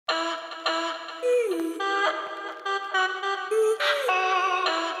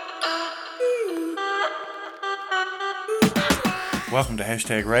Welcome to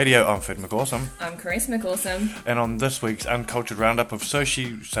Hashtag Radio. I'm Fred McAwesome. I'm Carissa McAwesome. And on this week's Uncultured Roundup of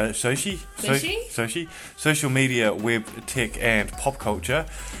social media, web, tech and pop culture,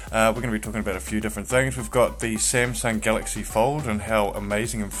 we're going to be talking about a few different things. We've got the Samsung Galaxy Fold and how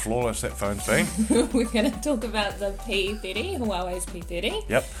amazing and flawless that phone's been. We're going to talk about the P30, Huawei's P30.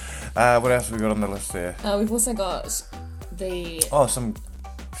 Yep. What else have we got on the list there? We've also got the... some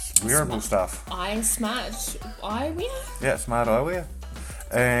wearable stuff. Smart Eyewear? Yeah, smart eyewear.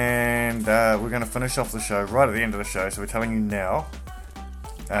 And we're going to finish off the show right at the end of the show, so we're telling you now.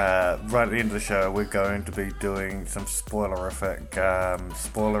 Right at the end of the show, we're going to be doing some spoilerific,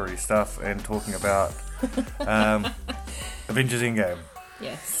 spoilery stuff and talking about Avengers Endgame.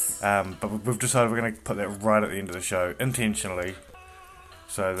 Yes. But we've decided we're going to put that right at the end of the show, intentionally,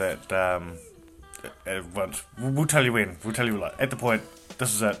 so that we'll tell you when. We'll tell you at the point.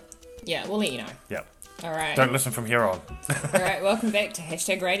 This is it. Yeah, we'll let you know. Yep. All right. Don't listen from here on. All right, welcome back to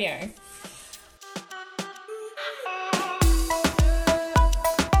Hashtag Radio.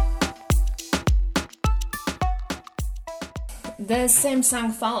 The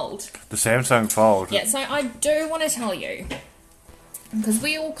Samsung Fold. The Samsung Fold. Yeah, so I do want to tell you, because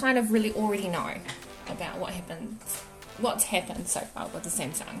we all kind of really already know about what's happened so far with the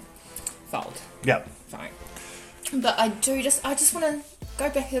Samsung Fold. Yep. Phone. But I just want to go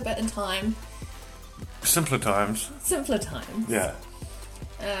back a bit in time. Simpler times. Yeah.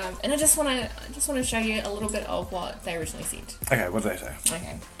 And I just want to show you a little bit of what they originally said. Okay, what did they say?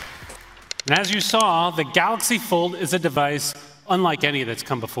 Okay. And as you saw, the Galaxy Fold is a device unlike any that's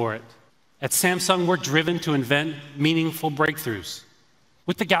come before it. At Samsung, we're driven to invent meaningful breakthroughs.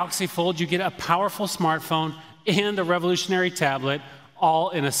 With the Galaxy Fold, you get a powerful smartphone and a revolutionary tablet,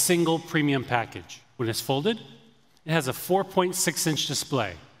 all in a single premium package. When it's folded, it has a 4.6-inch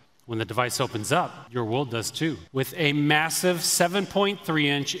display. When the device opens up, your world does too, with a massive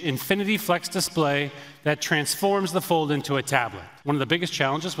 7.3-inch Infinity Flex display that transforms the Fold into a tablet. One of the biggest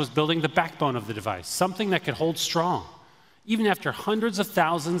challenges was building the backbone of the device, something that could hold strong, even after hundreds of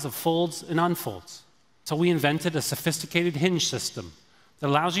thousands of folds and unfolds. So we invented a sophisticated hinge system that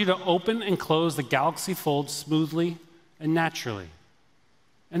allows you to open and close the Galaxy Fold smoothly and naturally.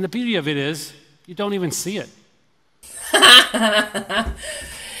 And the beauty of it is, you don't even see it.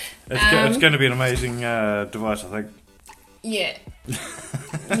 It's going to be an amazing device, I think. Yeah.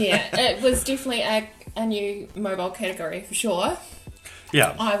 Yeah, it was definitely a new mobile category for sure.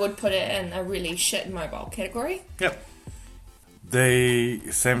 Yeah. I would put it in a really shit mobile category. Yep. The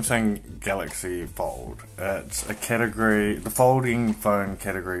Samsung Galaxy Fold, it's a category, the folding phone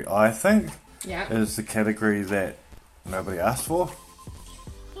category, I think, is the category that nobody asked for.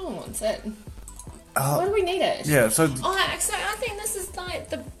 No one wants it. Why do we need it? Yeah, so I think this is like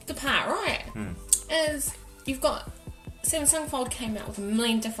the part, right? Is you've got Samsung Fold came out with a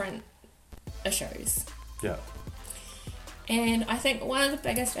million different issues. Yeah. And I think one of the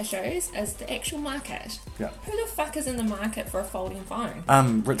biggest issues is the actual market. Yeah. Who the fuck is in the market for a folding phone?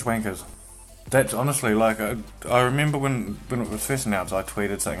 Rich wankers. That's honestly like I remember when it was first announced, I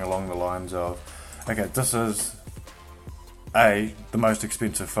tweeted something along the lines of, okay, this is the most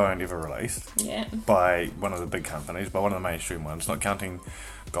expensive phone ever released. Yeah. By one of the big companies, by one of the mainstream ones, not counting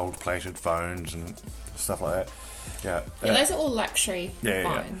gold-plated phones and stuff like that. Yeah. Yeah, those are all luxury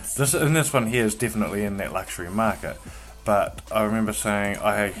phones. Yeah. This one here is definitely in that luxury market. But I remember saying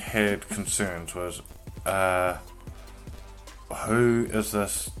I had concerns was, who is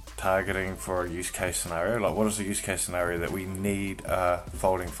this targeting for a use case scenario? Like, what is the use case scenario that we need a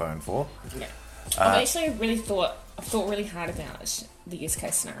folding phone for? Yeah. I've actually really thought really hard about the use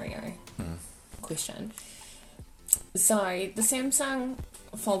case scenario question. So the Samsung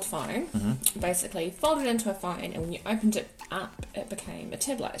Fold phone basically folded into a phone, and when you opened it up, it became a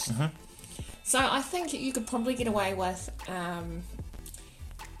tablet. So I think you could probably get away with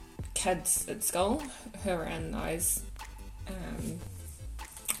kids at school who are in those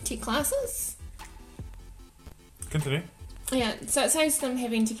tech classes. Continue. Yeah, so it saves them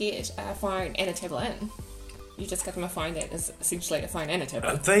having to get a phone and a tablet. You just give them a phone that is essentially a phone and a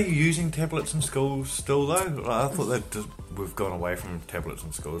tablet. Are they using tablets in schools still, though? Like, I thought that we've gone away from tablets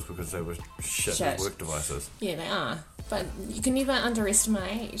in schools because they were shit work devices. Yeah, they are. But you can never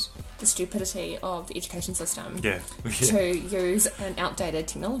underestimate the stupidity of the education system to use an outdated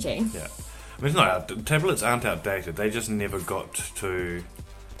technology. Yeah. I mean, it's not tablets aren't outdated. They just never got to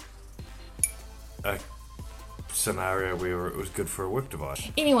a scenario where it was good for a work device.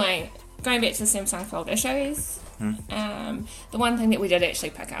 Anyway, going back to the Samsung Fold issues, the one thing that we did actually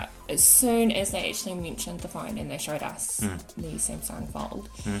pick up as soon as they actually mentioned the phone and they showed us the Samsung Fold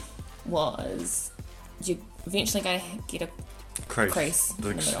was you're eventually going to get crease.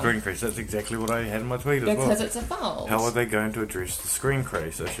 The screen crease. That's exactly what I had in my tweet as well. Because it's a fold. How are they going to address the screen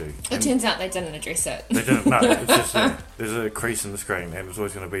crease issue? It turns out they didn't address it. They didn't. No, it's just there's a crease in the screen, and it's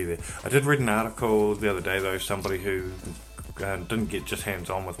always going to be there. I did read an article the other day though. Somebody who didn't get just hands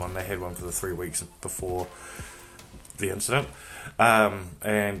on with one. They had one for the 3 weeks before the incident,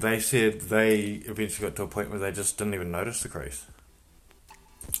 and they said they eventually got to a point where they just didn't even notice the crease.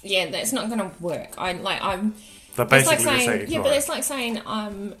 Yeah, that's not going to work. But basically, it's like saying, saying, yeah, right. but it's like saying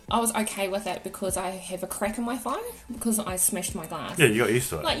I was okay with it because I have a crack in my phone because I smashed my glass. Yeah, you got used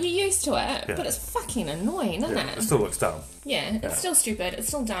to it. Like, you're used to it, but it's fucking annoying, isn't it? It still looks dumb. Yeah, it's still stupid, it's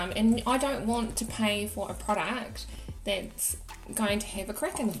still dumb, and I don't want to pay for a product that's going to have a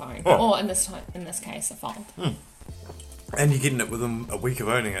crack in the phone, or in this case, a fault. And you're getting it within a week of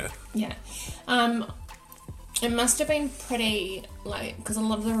owning it. Yeah. It must have been pretty, because a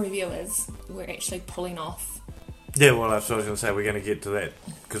lot of the reviewers were actually pulling off. Yeah, well, that's what I was going to say. We're going to get to that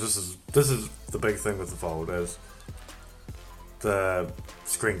because this is the big thing with the fold is the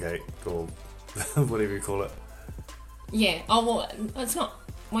screen gate or whatever you call it. Yeah. Oh well, it's not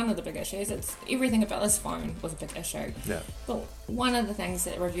one of the big issues. It's everything about this phone was a big issue. Yeah. But one of the things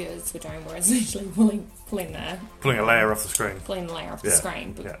that reviewers were doing was actually pulling a layer off the screen. Pulling the layer off the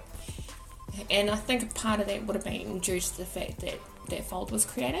screen. Yeah. And I think part of that would have been due to the fact that that fold was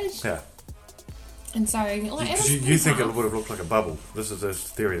created. Yeah. And so, you think it would have looked like a bubble. This is this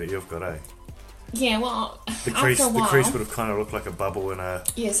theory that you've got, eh? Yeah, well, the crease would have kind of looked like a bubble in a...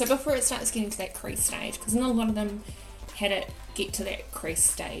 Yeah, so before it starts getting to that crease stage, because not a lot of them had it get to that crease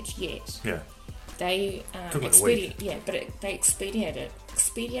stage yet. Yeah. They expedited. Yeah, but they expedited.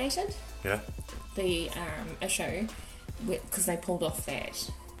 Yeah. The issue because they pulled off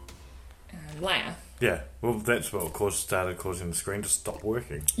that layer. Yeah, well, that's what started causing the screen to stop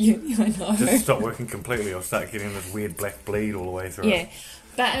working. Yeah, I know. Just stop working completely, or start getting this weird black bleed all the way through. Yeah,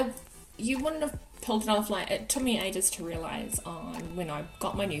 but you wouldn't have pulled it off. It took me ages to realise on when I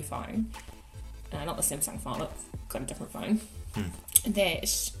got my new phone, not the Samsung phone, I've got a different phone,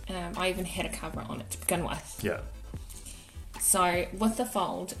 that I even had a cover on it to begin with. Yeah. So with the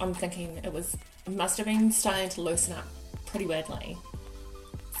fold, I'm thinking it must have been starting to loosen up pretty badly.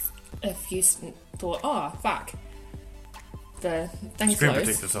 If you thought, oh, fuck, the thing's Screen loose.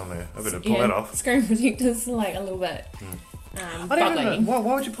 protector's on there. I better pull that off. Screen protector's a little bit I don't know.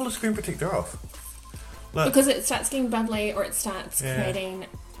 Why would you pull a screen protector off? Because it starts getting bubbly or it starts creating...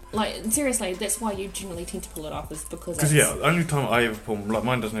 seriously, that's why you generally tend to pull it off is because the only time I ever pull...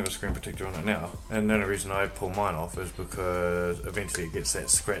 mine doesn't have a screen protector on it now, and the only reason I pull mine off is because eventually it gets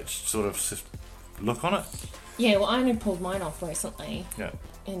that scratched sort of look on it. Yeah, well, I only pulled mine off recently. Yeah.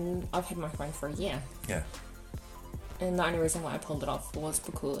 And I've had my phone for a year. Yeah. And the only reason why I pulled it off was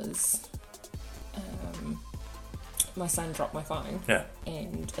because my son dropped my phone. Yeah.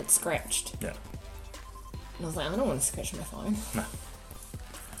 And it scratched. Yeah. And I was like, I don't want to scratch my phone. No.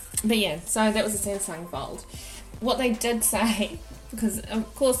 But yeah, so that was a Samsung Fold. What they did say, because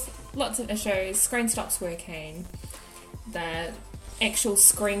of course lots of issues, screen stops working, the actual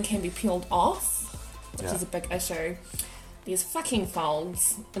screen can be peeled off, which is a big issue. There's fucking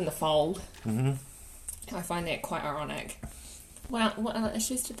folds in the fold. Mm-hmm. I find that quite ironic. Well, what other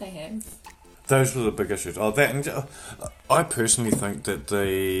issues did they have? Those were the big issues. I personally think that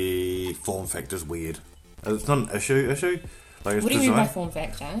the form factor's weird. It's not an issue. Like it's what do you mean by form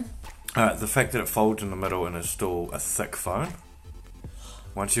factor? The fact that it folds in the middle and is still a thick phone.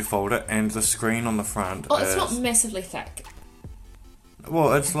 Once you fold it, and the screen on the front. Oh, it's not massively thick.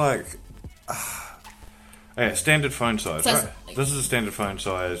 Well, it's like. Yeah, standard phone size, so right? This is a standard phone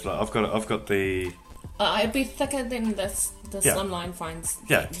size. Like I've got the. It'd be thicker than the slimline phones.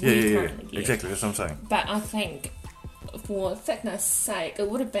 Yeah. Exactly, that's what I'm saying. But I think, for thickness' sake, it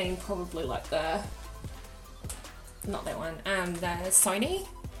would have been probably like not that one. The Sony.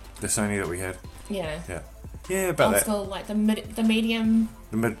 The Sony that we had. Yeah. Yeah. Yeah, about that. School, like the medium.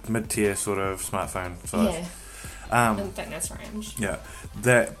 The mid-tier sort of smartphone size. Yeah. In thickness range. Yeah,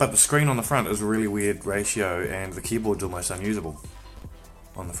 but the screen on the front is a really weird ratio, and the keyboard's almost unusable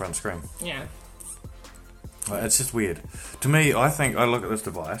on the front screen. Yeah. It's just weird. To me, I think I look at this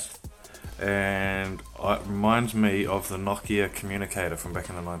device, and it reminds me of the Nokia communicator from back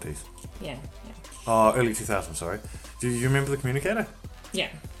in the 90s. Yeah. Oh, early 2000s, sorry. Do you remember the communicator? Yeah.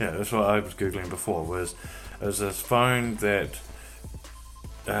 Yeah, that's what I was Googling before, it was this phone that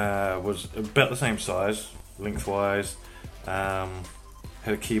was about the same size, lengthwise, had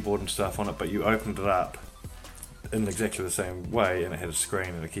a keyboard and stuff on it, but you opened it up in exactly the same way, and it had a screen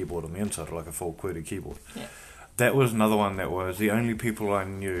and a keyboard on the inside, like a full QWERTY keyboard. Yeah. That was another one that was the only people I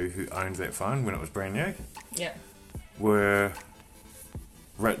knew who owned that phone when it was brand new. Yeah. were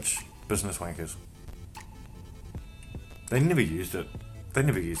rich business wankers. They never used it. They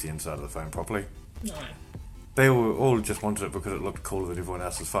never used the inside of the phone properly. No. They all just wanted it because it looked cooler than everyone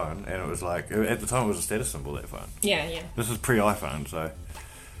else's phone, and it was like, at the time it was a status symbol, that phone. Yeah. This is pre-iPhone, so...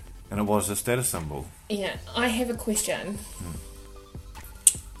 And it was a status symbol. Yeah, I have a question.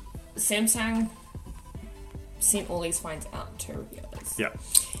 Samsung sent all these phones out to reviewers. Yeah.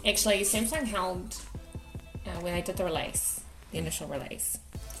 Actually, Samsung held, when they did the release, the initial release,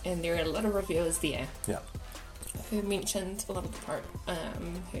 and there were a lot of reviewers there. Yeah. Who mentioned a lot of the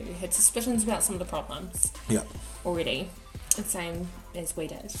who had suspicions about some of the problems. Yeah. Already, the same as we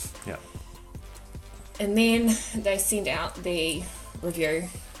did. Yeah. And then they sent out the review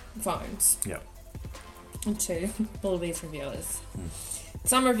phones. Yeah. To all of these reviewers.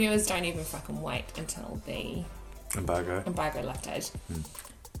 Some reviewers don't even fucking wait until the embargo lifted.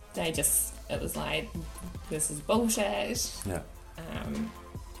 They just, it was like, this is bullshit. Yeah.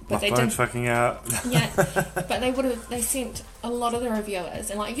 But my phone's fucking out. Yeah, but they sent a lot of the reviewers,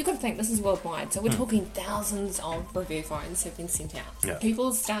 and like, you got to think this is worldwide, so we're talking thousands of review phones have been sent out. Yeah.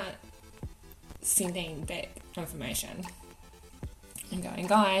 People start sending back information and going,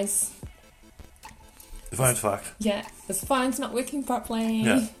 guys, the phone's fucked. Yeah, this phone's not working properly.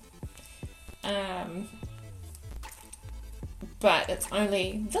 Yeah. But it's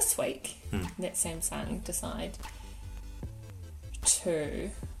only this week that Samsung decide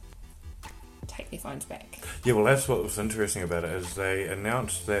to take their phones back. Yeah, well, that's what was interesting about it, is they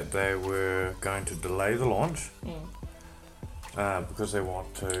announced that they were going to delay the launch because they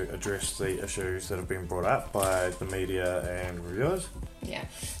want to address the issues that have been brought up by the media and reviewers. Yeah.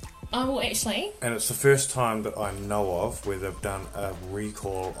 Oh, well, actually... And it's the first time that I know of where they've done a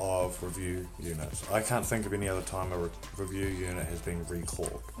recall of review units. I can't think of any other time a review unit has been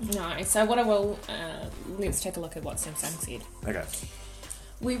recalled. No, so what I will... let's take a look at what Samsung said. Okay.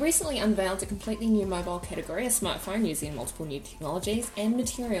 We recently unveiled a completely new mobile category, a smartphone using multiple new technologies and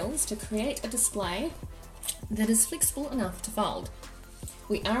materials to create a display that is flexible enough to fold.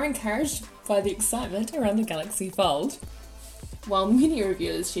 We are encouraged by the excitement around the Galaxy Fold. While many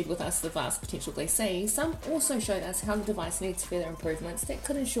reviewers shared with us the vast potential they see, some also showed us how the device needs further improvements that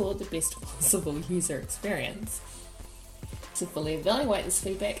could ensure the best possible user experience. To fully evaluate this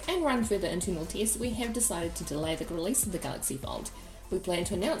feedback and run further internal tests, we have decided to delay the release of the Galaxy Fold. We plan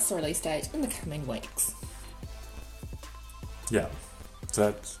to announce the release date in the coming weeks. Yeah,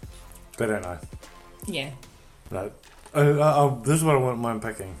 so they don't know. Yeah. No. This is what I wouldn't mind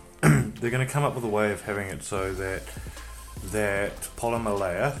picking. They're going to come up with a way of having it so that polymer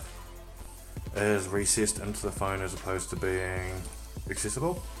layer is recessed into the phone as opposed to being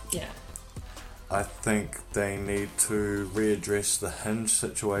accessible. Yeah. I think they need to readdress the hinge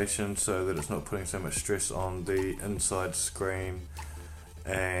situation so that it's not putting so much stress on the inside screen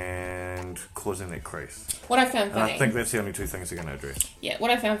and causing that crease. What I found funny... And I think that's the only two things they're going to address. Yeah,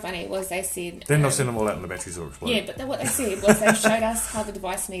 what I found funny was they said... Then they'll send them all out and the batteries will explode. Yeah, but what they said was they showed us how the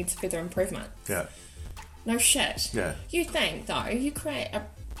device needs further improvement. Yeah. No shit. Yeah. You think, though, you create a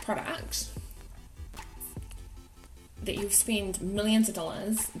product that you spend millions of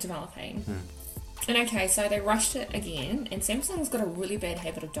dollars developing. And okay, so they rushed it again, and Samsung's got a really bad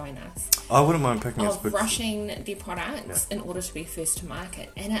habit of doing this. I wouldn't mind picking of rushing their products in order to be first to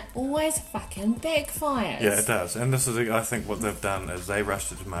market, and it always fucking backfires. Yeah, it does. And this is, I think, what they've done is they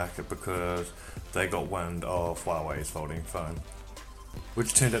rushed it to market because they got wind of Huawei's folding phone,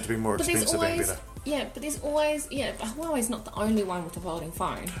 which turned out to be more expensive and better. Yeah, but there's always... Yeah, but Huawei's not the only one with a folding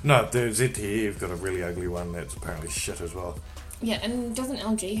phone. No, the ZTE have got a really ugly one that's apparently shit as well. Yeah, and doesn't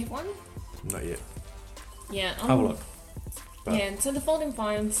LG have one? Not yet. Yeah. Have a look. But yeah, so the folding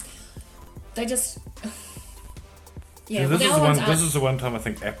phones, they just... Yeah, this is the one time I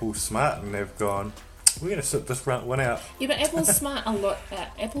think Apple's smart and they've gone, we're going to sit this one out. Yeah, but Apple's smart a lot.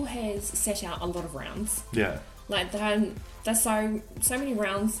 Apple has set out a lot of rounds. Yeah. Like, there's so many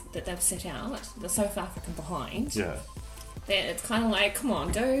rounds that they've set out, they're so far fucking behind. Yeah. That it's kind of like, come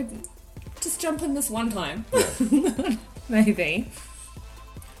on, dude, just jump in this one time. Yeah. Maybe.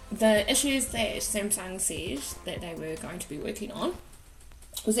 The issues that Samsung said that they were going to be working on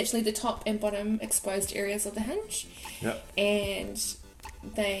was actually the top and bottom exposed areas of the hinge. Yep. And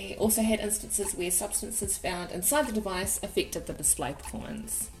they also had instances where substances found inside the device affected the display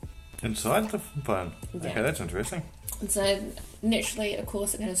performance. Inside the phone? Yeah. Okay, that's interesting. And so, naturally, of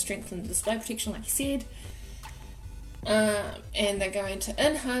course, it's going to strengthen the display protection, like you said. And they're going to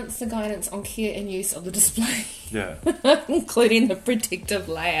enhance the guidance on care and use of the display. Yeah. Including the protective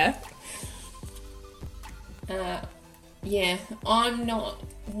layer. Yeah, I'm not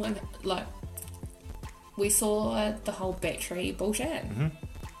we saw the whole battery bullshit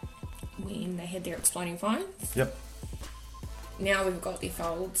when they had their exploding phones. Yep. Now we've got their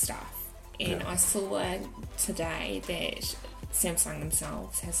fold stuff. And I saw today that Samsung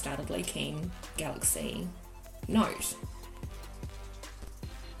themselves has started leaking Galaxy Note.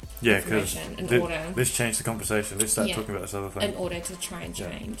 Yeah, because let's change the conversation. Let's start talking about this other thing. In order to try and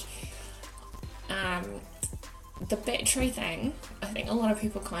change. The battery thing, I think a lot of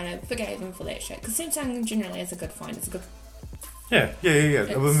people kind of forgave them for that shit. Because Samsung generally is a good find. It's a good... Yeah.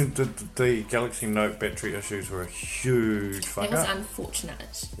 I mean, the Galaxy Note battery issues were a huge fuck up. It was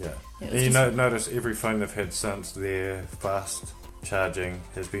unfortunate. Yeah. And you notice every phone they've had since their fast charging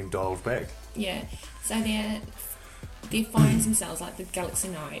has been dialed back. Yeah. So their phones themselves, like the Galaxy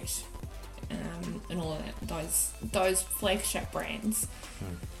Note, and all of that, those flagship brands,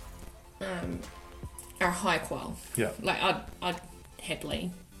 are high qual. Yeah. Like I'd happily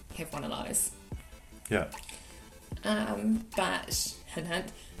have one of those. Yeah. But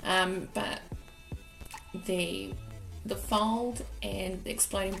but the fold and the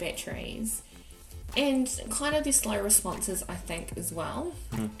exploding batteries and kind of the slow responses, I think, as well,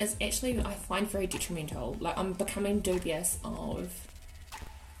 is actually, I find, very detrimental. Like, I'm becoming dubious of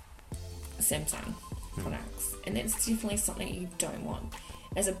Samsung products, and that's definitely something you don't want.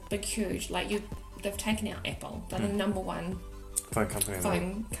 As a big, huge, like, they've taken out Apple. They're the number one phone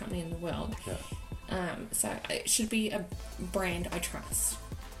company in the world. Yeah. So it should be a brand I trust.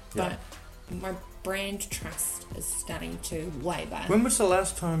 Yeah. But my brand trust is starting to waver. When was the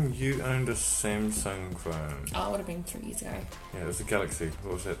last time you owned a Samsung phone? Oh, it would have been 3 years ago. Yeah, it was the Galaxy.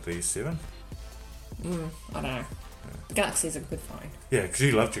 What was that, the 7? I don't know. The Galaxy's a good phone. Yeah, because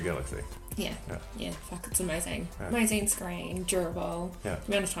you loved your Galaxy. Yeah, fuck, it's amazing. Yeah. Amazing screen, durable. Yeah.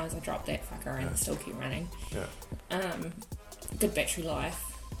 The amount of times I dropped that fucker and it still keep running. Yeah. Good battery life.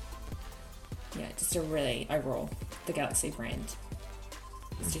 Yeah, just a really, overall, the Galaxy brand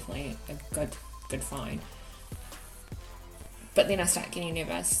is definitely a good phone. But then I start getting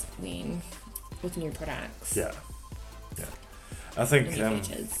nervous with new products. Yeah. I think... And new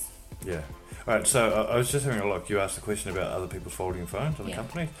features. Yeah. Alright, so I was just having a look. You asked a question about other people's folding phones on the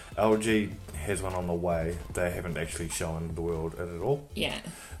company. LG has one on the way. They haven't actually shown the world it at all. Yeah.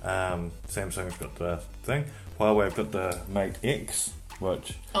 Samsung's got the thing. Huawei have got the Mate X,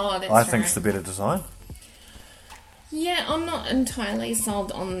 which I think is the better design. Yeah, I'm not entirely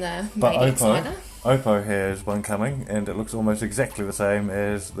sold on the But Mate X either. Oppo has one coming, and it looks almost exactly the same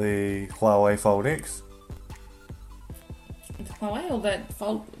as the Huawei Fold X. The Huawei or the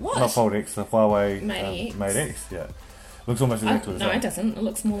Fold... What? Not Fold X, the Huawei Mate X. Mate X, yeah. Looks almost exactly the same. No, it doesn't. It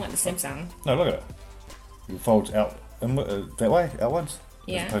looks more like the Samsung. No, look at it. It folds out that way, outwards,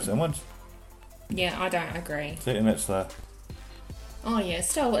 Yeah. as opposed to inwards. Yeah, I don't agree. See, and that's the... Oh, yeah,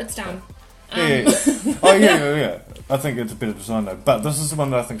 still, it's done. Yeah. Oh, yeah. I think it's a better design though. But this is the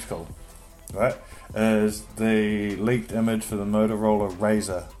one that I think's cool, right? Is the leaked image for the Motorola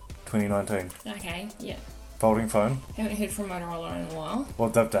Razr 2019 Okay, yeah. folding phone. Haven't heard from Motorola in a while. Well,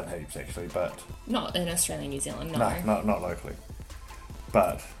 they've done heaps actually, but Not in Australia, New Zealand, no. no, not locally.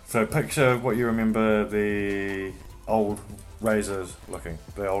 But so picture what you remember the old Razrs looking,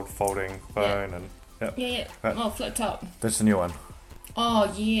 the old folding phone, and Yeah. Right. Oh, flip top. That's the new one.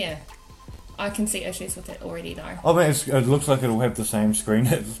 Oh, yeah. I can see issues with it already, though. I mean, it looks like it'll have the same screen,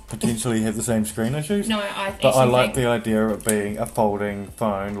 potentially have the same screen issues. No, but I like the idea of it being a folding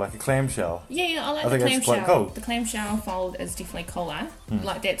phone, like a clamshell. Yeah, I like I the think that's quite clamshell. cool. The clamshell fold is definitely cooler.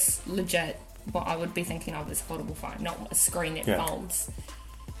 Like, that's legit what I would be thinking of as a foldable phone, not a screen that folds.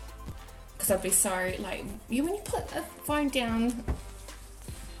 Because I'd be so, like, when you put a phone down...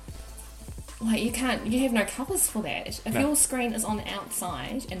 Like, you have no covers for that. If your screen is on the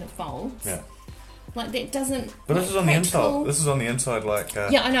outside and it folds, like, that doesn't... But this is on the inside. This is on the inside, like...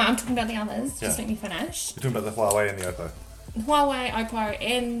 yeah, I know, I'm talking about the others. Just let me finish. You're talking about the Huawei and the Oppo. Huawei, Oppo,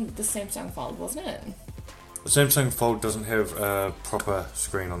 and the Samsung Fold, wasn't it? The Samsung Fold doesn't have a proper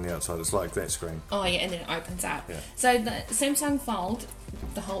screen on the outside. It's like that screen. Oh, yeah, and then it opens up. Yeah. So the Samsung Fold,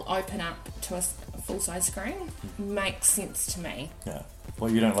 the whole open up to a full-size screen, makes sense to me. Yeah.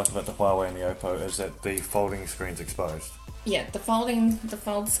 What you don't like about the Huawei and the Oppo is that the folding screen's exposed. Yeah, the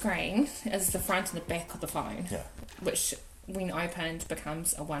fold screen is the front and the back of the phone. Yeah. Which, when opened,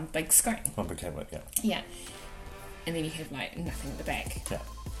 becomes a one big screen. One big tablet, Yeah. And then you have, like, nothing at the back.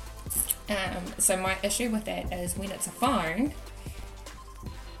 Yeah. So my issue with that is when it's a phone,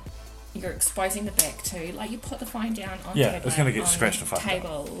 you're exposing the back to, like, you put the phone down on it's going to get scratched and fucked up.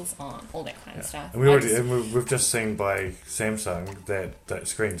 tables, on all that kind of stuff. And we've just seen by Samsung that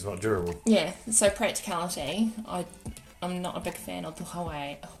screen's not durable. Yeah, so practicality, I'm not a big fan of the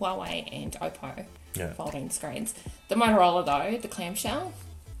Huawei and Oppo. folding screens. The Motorola though, the clamshell,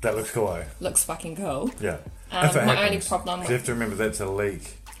 that looks cool, eh? looks fucking cool. Yeah. If it my happens, only problem with... you have to remember that's a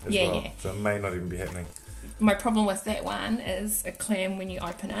leak as well. Yeah. So it may not even be happening. My problem with that one is a clam when you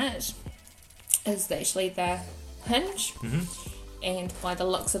open it is actually the hinge, and by the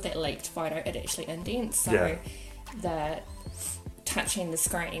looks of that leaked photo, it actually indents. So the touching the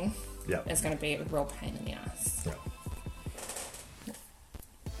screen is going to be a real pain in the ass. Yeah.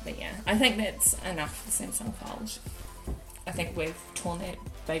 But yeah, I think that's enough for the Samsung Fold. I think we've torn that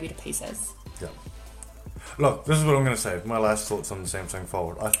baby to pieces. Yeah. Look, this is what I'm going to say. My last thoughts on the Samsung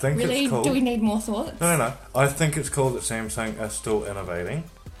Fold. I think really? it's cool. Do we need more thoughts? No. I think it's cool that Samsung are still innovating.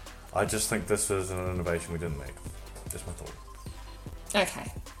 I just think this is an innovation we didn't make. That's my thought.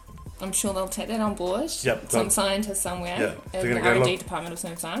 Okay. I'm sure they'll take that on board. Yep. Some scientist somewhere in the R&D department of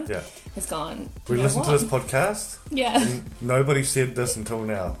Samsung has gone, we listened to this podcast. Yeah. And nobody said this until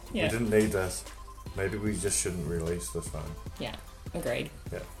now. Yeah. We didn't need this. Maybe we just shouldn't release this phone. Yeah. Agreed.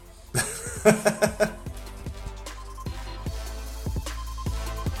 Yeah.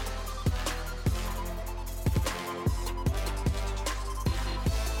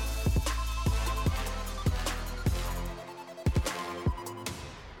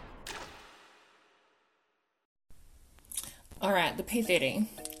 Alright, the P30.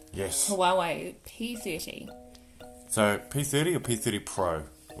 Yes. Huawei P30. So, P30 or P30 Pro?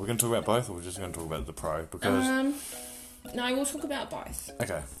 We're going to talk about both, or we're just going to talk about the Pro? Because... no, we'll talk about both.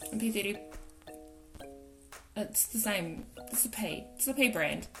 Okay. P30, it's the same. It's a P. It's the P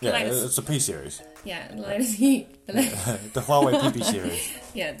brand. Yeah, it's a P series. Yeah, the latest... the Huawei PP series.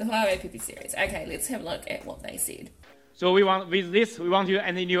 Yeah, the Huawei PP series. Okay, let's have a look at what they said. So we want to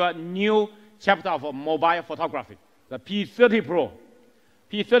enter a new chapter of mobile photography. The P30 Pro.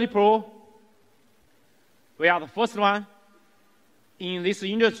 P30 Pro, we are the first one in this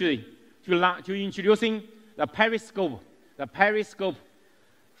industry to introducing the periscope. The periscope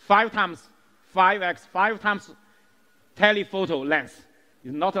 5x 5x telephoto lens.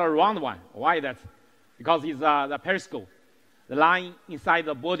 It's not a round one. Why that? Because it's the periscope, the line inside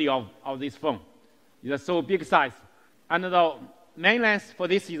the body of this phone. It's so big size. And the main lens for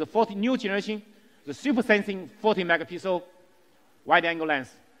this is the new generation, the super sensing 40 megapixel wide angle lens.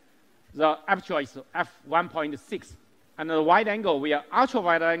 The aperture is f1.6. And the wide angle, we are ultra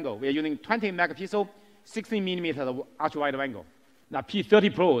wide angle. We are using 20 megapixel, 16 millimeter ultra wide angle. The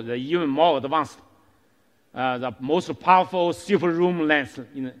P30 Pro is even more advanced. The most powerful super zoom lens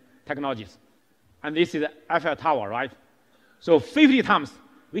in technologies. And this is the Eiffel Tower, right? So 50 times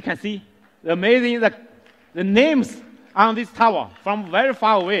we can see the amazing the names on this tower from very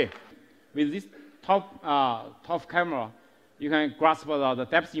far away. With this top camera, you can grasp the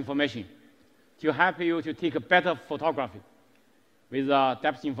depth information to help you to take a better photography with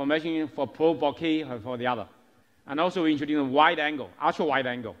depth information for pro, bokeh, or for the other. And also we introduce wide angle, ultra wide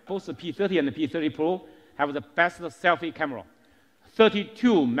angle. Both the P30 and the P30 Pro have the best selfie camera,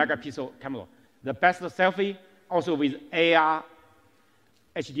 32 megapixel camera. The best selfie also with AR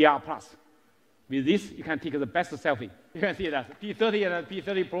HDR+. With this, you can take the best selfie. You can see that P30 and the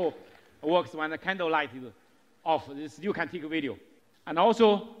P30 Pro works when the candle light is off. This you can take a video. And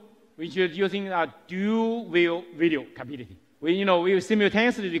also, we're introducing a dual view video capability. We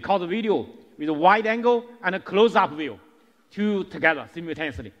simultaneously record the video with a wide angle and a close-up view, two together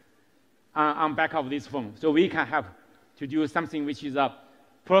simultaneously on back of this phone. So we can have to do something which is a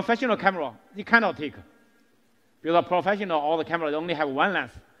professional camera. You cannot take. Because a professional, all the cameras only have one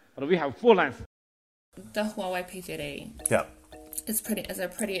lens, but we have four lenses. The Huawei P30. Yeah. It's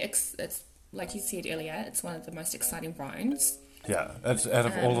like you said earlier, it's one of the most exciting phones. Yeah, it's out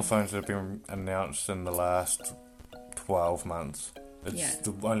of all the phones that have been announced in the last 12 months. It's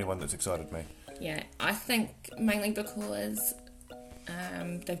the only one that's excited me. Yeah, I think mainly because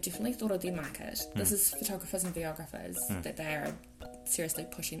they've definitely thought of their market. This is photographers and videographers that they are seriously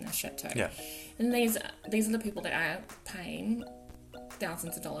pushing this shit to. Yeah. And these are the people that are paying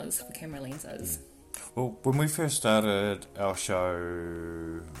thousands of dollars for camera lenses. Well, when we first started our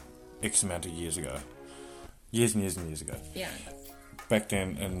show X amount of years ago, years and years ago. Yeah. Back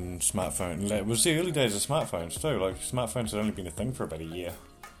then in smartphone, it was the early days of smartphones too. Like smartphones had only been a thing for about a year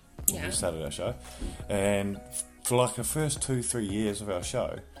when we started our show, and for like the first 2-3 years of our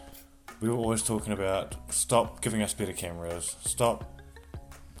show, we were always talking about stop giving us better cameras, stop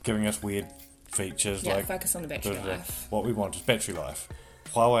giving us weird features. Yeah, focus on the battery life. What we want is battery life.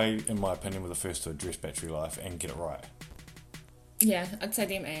 Huawei, in my opinion, were the first to address battery life and get it right. Yeah, I'd say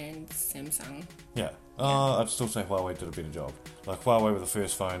them and Samsung. Yeah. I'd still say Huawei did a better job. Like, Huawei were the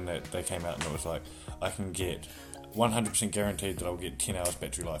first phone that they came out and it was like, I can get 100% guaranteed that I'll get 10 hours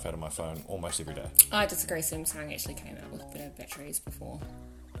battery life out of my phone almost every day. I disagree. Samsung actually came out with better batteries before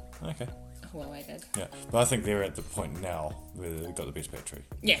Okay. Huawei did. Yeah, but I think they're at the point now where they've got the best battery.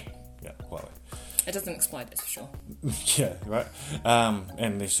 Yeah. Yeah, Huawei. It doesn't explode, that's for sure. Yeah, right.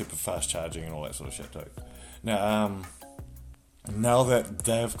 And they're super fast charging and all that sort of shit too. Now that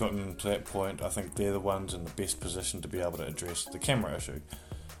they've gotten to that point, I think they're the ones in the best position to be able to address the camera issue.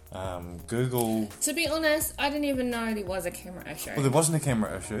 Google... To be honest, I didn't even know there was a camera issue. Well, there wasn't a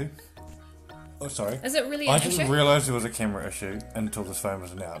camera issue. Oh, sorry. Is it really an I issue? didn't realise there was a camera issue until this phone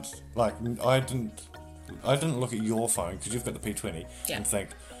was announced. Like, I didn't look at your phone, because you've got the P20, and think,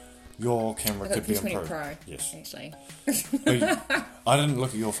 your camera could be improved. Pro, yes. Actually. I didn't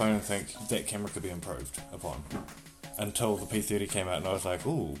look at your phone and think, that camera could be improved upon. Until the P30 came out, and I was like,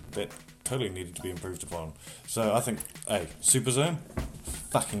 ooh, that totally needed to be improved upon. So I think, hey, Super Zoom,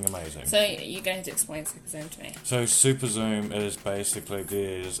 fucking amazing. So you're going to have to explain Super Zoom to me. So Super Zoom is basically,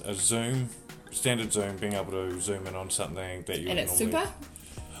 there's a zoom, standard zoom, being able to zoom in on something that you And it's normally... super?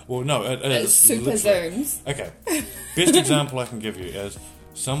 Well, no, it is. It's super literally. zooms. Okay. Best example I can give you is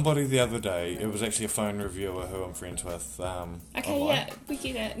somebody the other day, it was actually a phone reviewer who I'm friends with Okay, online. yeah, we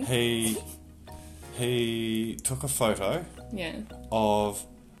get it. He took a photo of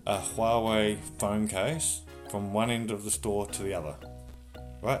a Huawei phone case from one end of the store to the other.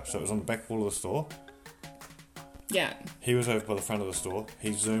 Right? So it was on the back wall of the store. Yeah. He was over by the front of the store.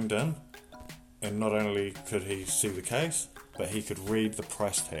 He zoomed in, and not only could he see the case, but he could read the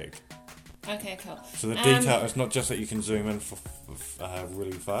price tag. Okay, cool. So the detail, it's not just that you can zoom in for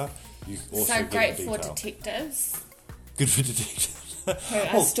really far, you also So get great the for detail. detectives Good for detectives.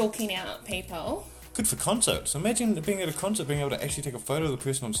 who are stalking out people. Good for concerts. Imagine being at a concert, being able to actually take a photo of the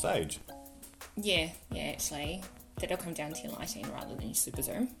person on stage. Yeah, actually. That'll come down to your lighting rather than your super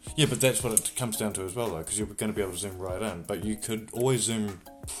zoom. Yeah, but that's what it comes down to as well, though, because you're going to be able to zoom right in. But you could always zoom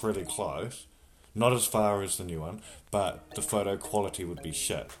pretty close. Not as far as the new one, but the photo quality would be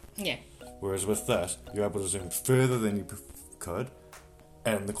shit. Yeah. Whereas with this, you're able to zoom further than you could,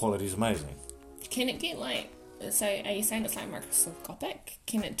 and the quality is amazing. Can it get so are you saying it's like microscopic?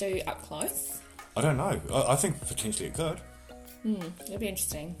 Can it do up close? I don't know. I think potentially it could. That'd be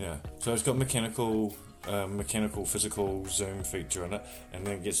interesting. Yeah. So it's got mechanical, physical zoom feature in it, and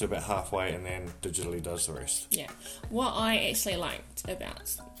then it gets to about halfway, and then digitally does the rest. Yeah. What I actually liked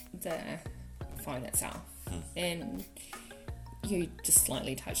about the phone itself, and you just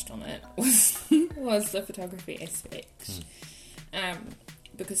slightly touched on it, was the photography aspect.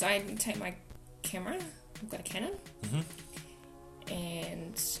 Because I take my camera, I've got a Canon,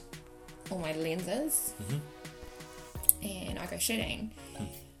 and all my lenses, and I go shooting.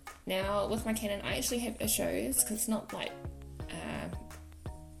 Now, with my Canon, I actually have issues, because it's not like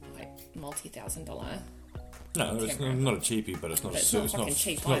multi-$1,000. No, it's not a cheapie, but it's not. But it's not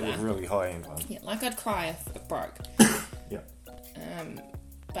cheap it's not either. a really high-end one. Yeah, like I'd cry if it broke. Yeah.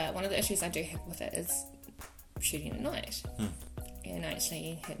 But one of the issues I do have with it is shooting at night. And I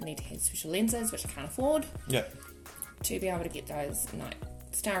actually need to have special lenses, which I can't afford, Yeah. to be able to get those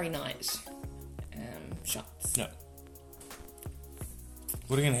starry night shots. Yeah.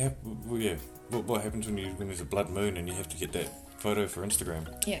 What are you going to have? Well, yeah. What happens when there's a blood moon and you have to get that photo for Instagram?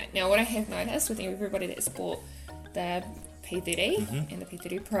 Yeah. Now, what I have noticed with everybody that's bought the P30 and the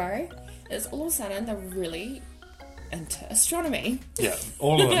P30 Pro is all of a sudden they're really into astronomy. Yeah,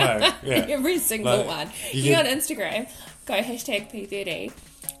 all of them know. Yeah. Every single one. You on Instagram, go #P30,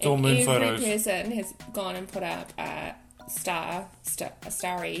 all and moon every photos. person has gone and put up a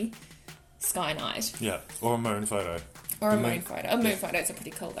starry sky night. Yeah, or a moon photo. Or a moon photo. A moon photos are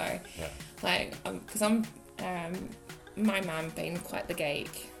pretty cool though. Yeah. Like, because I'm, my mum being quite the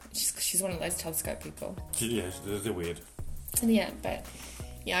geek. She's one of those telescope people. Yeah, they're weird. Yeah, but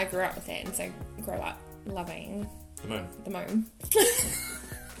yeah, I grew up with that, and so I grew up loving The moon. the moon.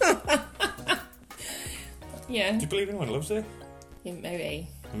 Yeah. Do you believe anyone lives there? Yeah, maybe.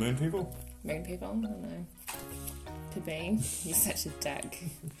 The moon people? Moon people? I don't know. Could be. You're such a dick.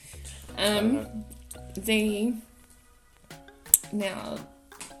 Now,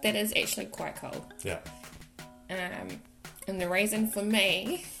 that is actually quite cool. Yeah. And the reason for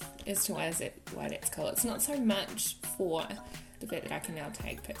me as to why that's cool, it's not so much for the fact that I can now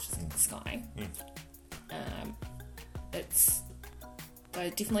take pictures of the sky. It's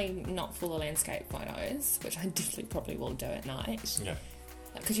definitely not for the landscape photos, which I definitely probably will do at night. Yeah.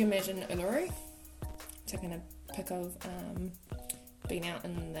 Could you imagine Uluru taking a pic of being out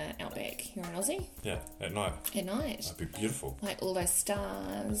in the outback here in Aussie? Yeah, at night. At night. That'd be beautiful. Like all those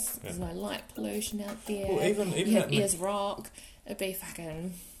stars, there's no light pollution out there. Well, even you have at Ayers Rock, it'd be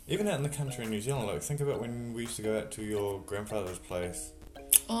fucking Even out in the country in New Zealand, like, think about when we used to go out to your grandfather's place.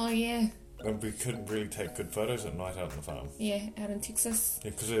 Oh, yeah. And we couldn't really take good photos at night out on the farm. Yeah, out in Texas.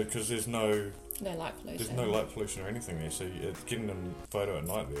 Yeah, because there's no... No light pollution. There's no light pollution or anything there, so getting a photo at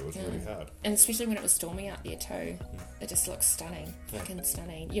night there was really hard. And especially when it was stormy out there too. It just looks stunning. Fucking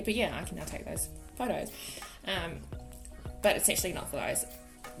stunning. Yeah, but yeah, I can now take those photos. But it's actually not for those.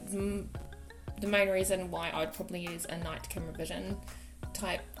 The main reason why I would probably use a night camera vision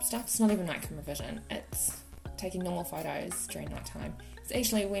type stuff, it's not even night camera vision, it's taking normal photos during night time. It's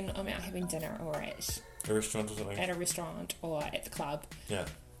actually when I'm out having dinner or at a restaurant or something. At a restaurant or at the club. Yeah.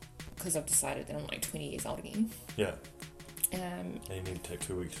 Because I've decided that I'm like 20 years old again. Yeah. And you need to take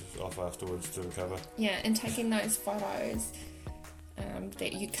 2 weeks off afterwards to recover. Yeah, and taking those photos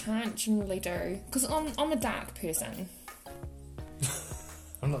that you can't generally do. Because I'm a dark person.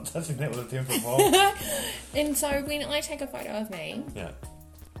 I'm not touching that with a 10-foot pole. And so when I take a photo of me,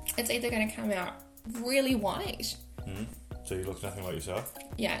 it's either going to come out really white. So you look nothing like yourself?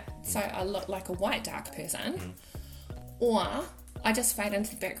 Yeah, so I look like a white dark person. Or I just fade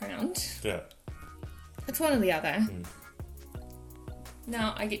into the background. Yeah. It's one or the other.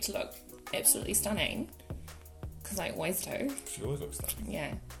 Now I get to look absolutely stunning. Because I always do. She always looks stunning.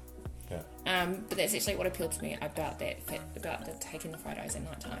 Yeah. Yeah. But that's actually what appealed to me about that, about the taking the photos at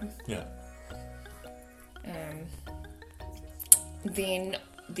night time. Yeah. Then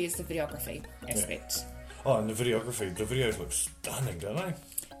there's the videography aspect. Yeah. Oh, and the videography. The videos look stunning, don't they?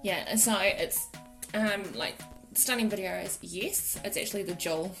 Yeah, so it's like stunning videos. Yes, it's actually the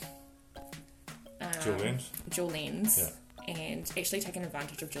dual lens. Dual lens. Yeah. And actually taking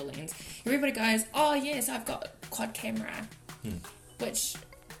advantage of dual lens. Everybody goes, oh yes, I've got quad camera. Which,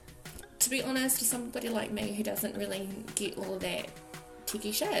 to be honest, to somebody like me who doesn't really get all of that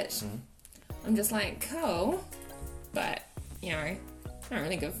techie shit, I'm just like, cool, but, you know, I don't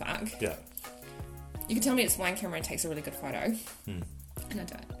really give a fuck. Yeah. You can tell me it's one camera and takes a really good photo, and I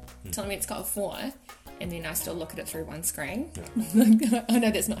do it. Tell me it's got a 4, and then I still look at it through one screen. Yeah. I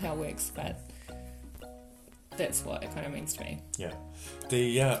know that's not how it works, but that's what it kind of means to me. Yeah.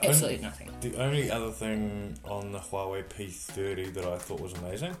 Absolutely nothing. The only other thing on the HuaweiP30 that I thought was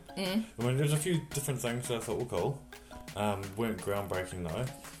amazing, I mean, there's a few different things that I thought were cool, weren't groundbreaking though,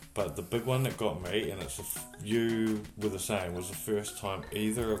 but the big one that got me, and you were the same, was the first time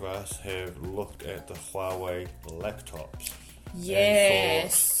either of us have looked at the Huawei laptops.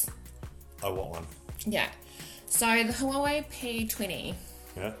 Yes. And thought, I want one. Yeah. So the HuaweiP30,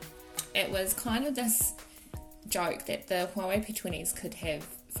 it was kind of this joke that the HuaweiP20s could have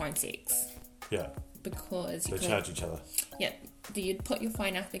phone sex. Yeah. Because they charge each other. Yeah. You'd put your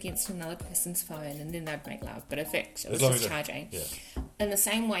phone up against another person's phone and then they'd make love. But in fact, it was just charging. Yeah. In the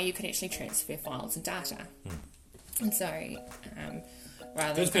same way, you could actually transfer files and data. And so,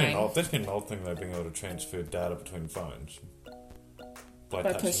 rather there's been an old thing though, being able to transfer data between phones. By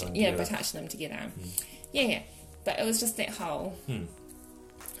touching them together. Yeah. But it was just that whole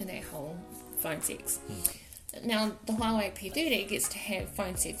phone sex. Now, the HuaweiP30 gets to have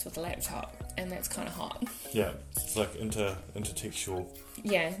phone sex with a laptop, and that's kind of hot. Yeah, it's like intertextual.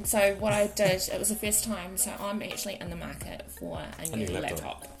 Yeah, so what I did, it was the first time, so I'm actually in the market for a new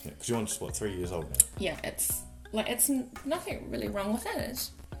laptop. Yeah, because you're 3 years old now. Yeah, it's nothing really wrong with it.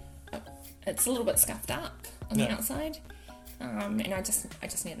 It's a little bit scuffed up on the outside, and I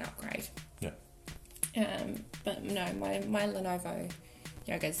just need an upgrade. Yeah. But no, my Lenovo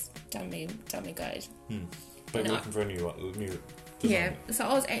Yoga's done me good. But you're looking for a new design. Yeah, so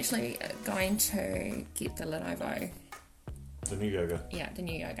I was actually going to get the Lenovo. The new Yoga. Yeah, the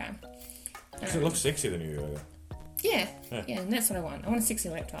new Yoga. Because it looks sexy, the new Yoga. Yeah, and that's what I want. I want a sexy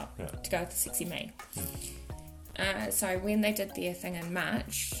laptop to go with the sexy me. So when they did their thing in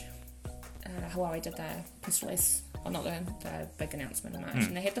March, Huawei did the press release, well, not the big announcement in March,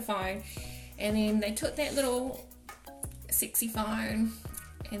 and they had the phone, and then they took that little sexy phone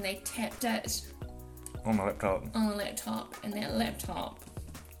and they tapped it on the laptop, and that laptop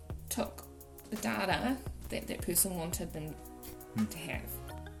took the data that person wanted them to have.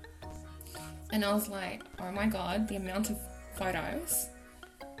 And I was like, oh my god, the amount of photos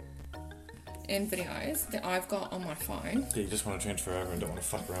and videos that I've got on my phone. Yeah, you just want to transfer over and don't want to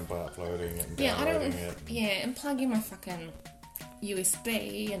fuck around by uploading it and downloading it. Yeah, and plugging my fucking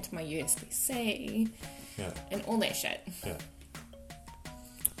USB into my USB-C. Yeah. And all that shit. Yeah.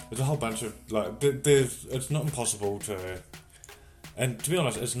 There's a whole bunch of, it's not impossible to, and to be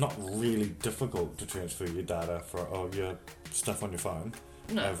honest, it's not really difficult to transfer your data your stuff on your phone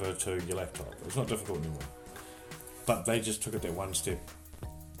over to your laptop. It's not difficult anymore. But they just took it that one step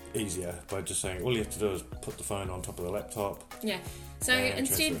easier by just saying all you have to do is put the phone on top of the laptop. Yeah. So and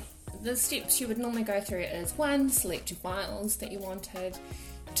instead, the steps you would normally go through is 1, select your files that you wanted.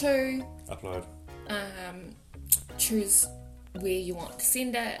 2, upload. Choose where you want to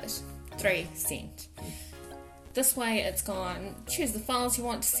send it. 3, send. This way it's gone, choose the files you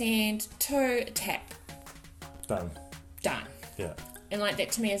want to send. 2, tap. Done. Yeah. And like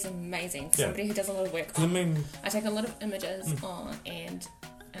that to me is amazing for somebody who does a lot of work. I take a lot of images on and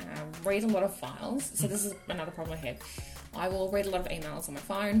read a lot of files. So this is another problem I have. I will read a lot of emails on my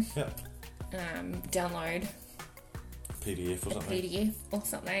phone. Yeah. Download PDF or something. PDF or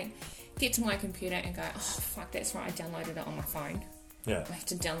something. Get to my computer and go, oh fuck, that's right, I downloaded it on my phone. Yeah. I have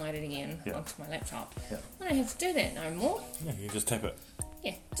to download it again onto my laptop. Yeah. I don't have to do that no more. Yeah, you just tap it.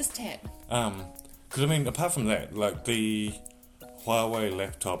 Yeah, just tap. Because I mean, apart from that, like the Huawei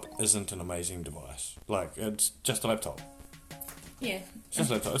laptop isn't an amazing device. Like, it's just a laptop. Yeah. It's just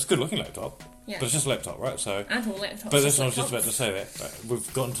a laptop. It's a good looking laptop. Yeah. But it's just a laptop, right? So. Aren't all laptops? But that's what I was just about to say. That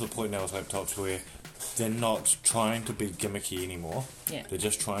we've gotten to the point now with laptops where they're not trying to be gimmicky anymore. Yeah. They're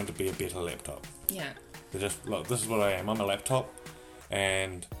just trying to be a better laptop. Yeah. They're just, look, this is what I am. I'm a laptop,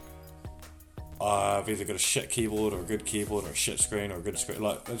 and I've either got a shit keyboard or a good keyboard or a shit screen or a good screen.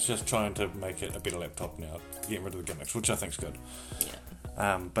 Like, it's just trying to make it a better laptop now, getting rid of the gimmicks, which I think's good.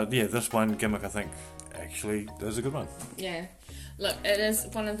 Yeah. But yeah, this one gimmick I think actually is a good one. Yeah. Look, it is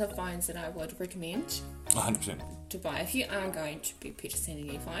one of the phones that I would recommend 100%. to buy. If you are going to be purchasing a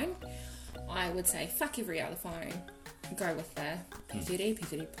new phone, I would say fuck every other phone. Go with the P30,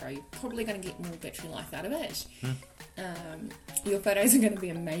 P30 Pro. You're probably going to get more battery life out of it. Your photos are going to be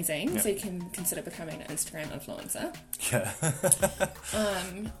amazing, so you can consider becoming an Instagram influencer. Yeah.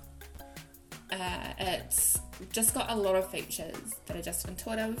 It's just got a lot of features that are just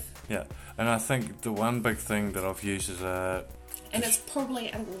intuitive. Yeah, and I think the one big thing that I've used is and it's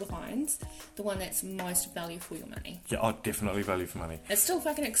probably, out of all the phones, the one that's most value for your money. Yeah, oh, definitely value for money. It's still a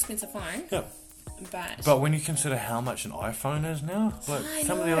fucking expensive phone. Yeah. But when you consider how much an iPhone is now, like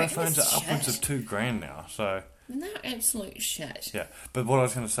some of the iPhones are upwards of $2,000 now, so... No, absolute shit. Yeah, but what I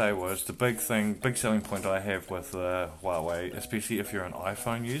was going to say was the big selling point I have with Huawei, especially if you're an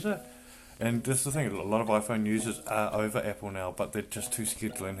iPhone user, and this is the thing, a lot of iPhone users are over Apple now, but they're just too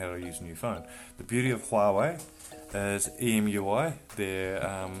scared to learn how to use a new phone. The beauty of Huawei is EMUI,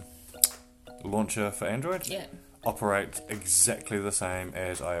 their launcher for Android, operates exactly the same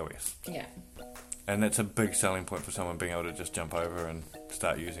as iOS. Yeah. And that's a big selling point for someone being able to just jump over and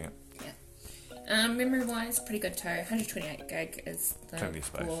start using it. Yeah. Memory wise, pretty good too. 128 gig is for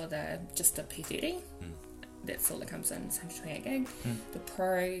just the P30. That's all that comes in, is 128 gig. The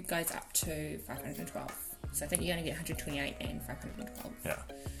Pro goes up to 512. So I think you're going to get 128 and 512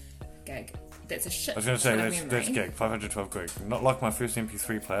 gig. That's a shit. I was going to say that's gig, 512 gig. Not like my first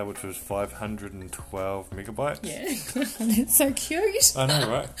MP3 player, which was 512 megabytes. Yeah, that's so cute. I know,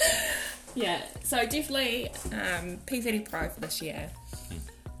 right? Yeah, so definitely P30 Pro for this year.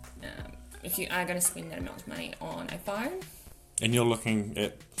 If you are going to spend that amount of money on a phone. And you're looking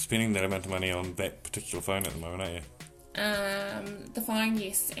at spending that amount of money on that particular phone at the moment, aren't you? The phone,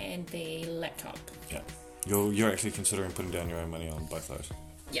 yes, and the laptop. Yeah. You're actually considering putting down your own money on both those?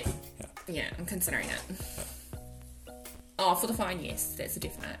 Yeah. Yeah, I'm considering it. Yeah. Oh, for the phone, yes, that's a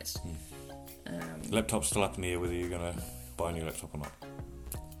definite. Laptop's still up in the air whether you're going to buy a new laptop or not.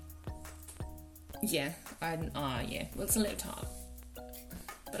 Yeah, yeah. Well, it's a laptop.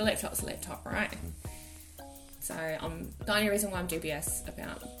 But a laptop's a laptop, right? So the only reason why I'm dubious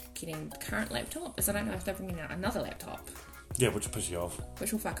about getting the current laptop is I don't know if they're bringing out another laptop. Yeah, which will piss you off.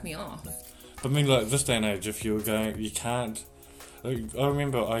 Which will fuck me off. But I mean, like, this day and age, if you were going, you can't... Like, I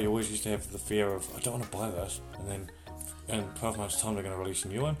remember I always used to have the fear of, I don't want to buy this, and then in 12 months' time they're going to release a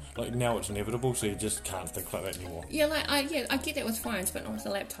new one. Like, now it's inevitable, so you just can't think like that anymore. Yeah, I get that with phones, but not with a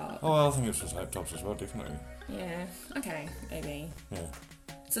laptop. Oh, well, I think it's with laptops as well, definitely. Yeah, okay, maybe. Yeah.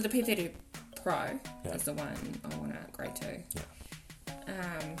 So the P30 Pro is the one I want to upgrade to.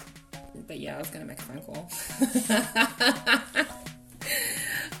 Yeah. But yeah, I was going to make a phone call.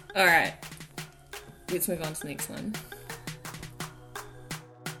 Alright, let's move on to the next one.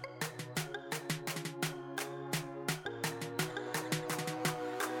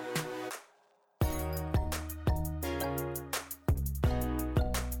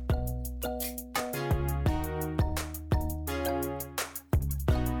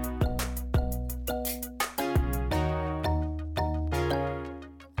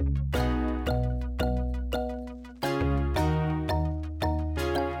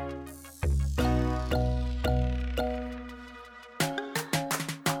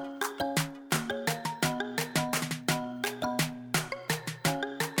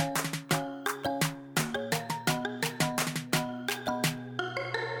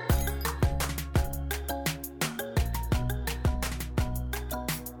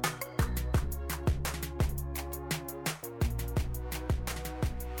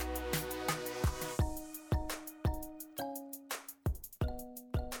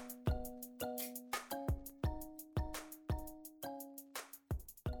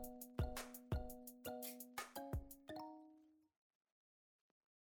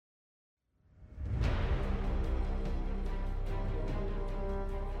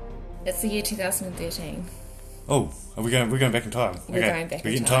 It's the year 2013. Oh, are we going? We're going back in time. We're going back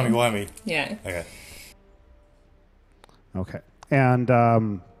We're in getting time. timey-wimey. Yeah. Okay. Okay. And I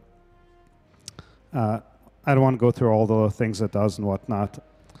don't want to go through all the things it does and whatnot,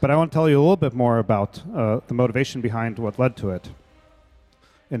 but I want to tell you a little bit more about the motivation behind what led to it.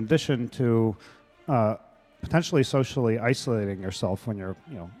 In addition to potentially socially isolating yourself when you're,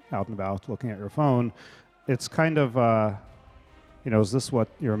 out and about looking at your phone, it's kind of, is this what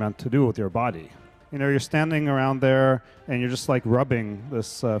you're meant to do with your body? You're standing around there and you're just like rubbing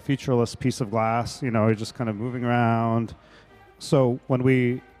this featureless piece of glass, you're just kind of moving around. So when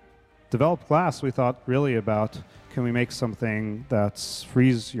we developed glass, we thought really about, can we make something that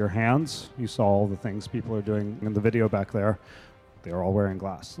frees your hands? You saw all the things people are doing in the video back there. They are all wearing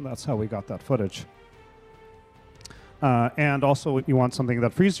glass, and that's how we got that footage. And also, you want something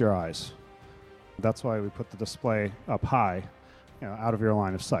that frees your eyes. That's why we put the display up high, out of your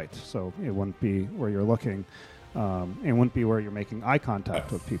line of sight. So it wouldn't be where you're looking. It wouldn't be where you're making eye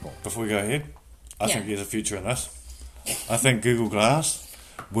contact with people. Before we go ahead, I think there's a future in this. I think Google Glass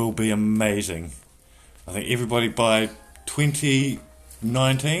will be amazing. I think everybody by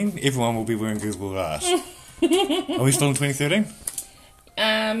 2019, everyone will be wearing Google Glass. Are we still in 2013?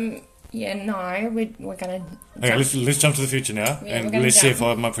 Yeah, no, we're going to... Okay, let's jump to the future now, and let's see if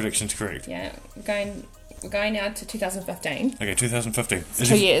my prediction's correct. Yeah, we're going now to 2015. Okay, 2015.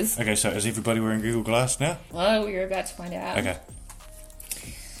 2 years. Okay, so is everybody wearing Google Glass now? Well, we're about to find out. Okay.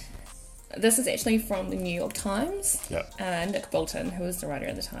 This is actually from the New York Times. Yeah. Nick Bolton, who was the writer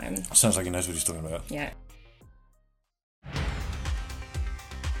at the time. Sounds like he knows what he's talking about. Yeah.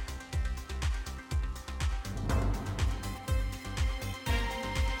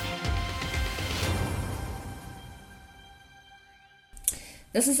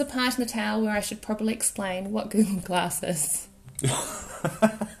 This is the part in the tale where I should probably explain what Google Glass is.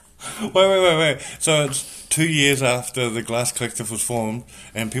 Wait. So it's 2 years after the Glass Collective was formed,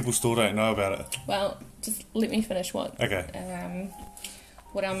 and people still don't know about it. Well, just let me finish what our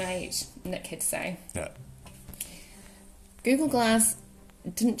mate Nick had to say. Yeah. Google Glass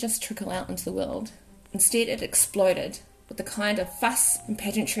didn't just trickle out into the world. Instead, it exploded with the kind of fuss and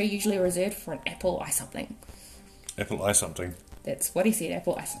pageantry usually reserved for an Apple i-something. Apple i-something. That's what he said,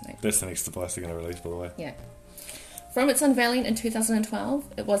 Apple i-something. That's the next device they're going to release, by the way. Yeah. From its unveiling in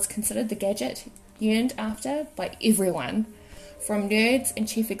 2012, it was considered the gadget yearned after by everyone, from nerds and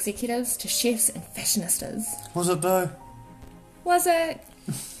chief executives to chefs and fashionistas. Was it though? Was it?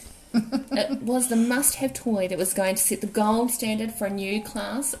 It was the must-have toy that was going to set the gold standard for a new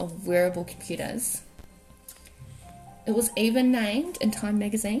class of wearable computers. It was even named in Time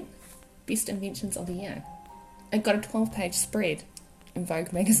magazine Best Inventions of the Year. It got a 12-page spread in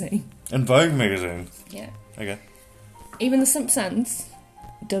Vogue magazine. In Vogue magazine? Yeah. Okay. Even The Simpsons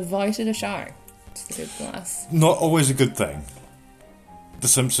devoted a show to the Google Glass. Not always a good thing. The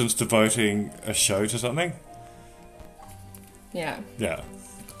Simpsons devoting a show to something? Yeah. Yeah.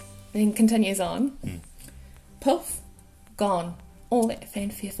 Then continues on. Poof. Gone. All that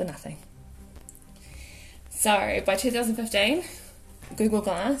fanfare for nothing. So, by 2015, Google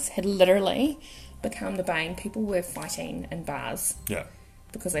Glass had literally become the bane people were fighting in bars. Yeah.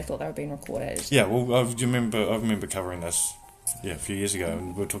 Because they thought they were being recorded. Yeah, well, I remember covering this a few years ago,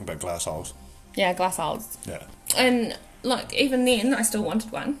 and we were talking about glass holes. Yeah, glass holes. Yeah. And, like, even then, I still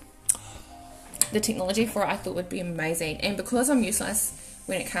wanted one. The technology for it I thought would be amazing. And because I'm useless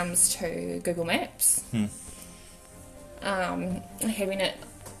when it comes to Google Maps, having it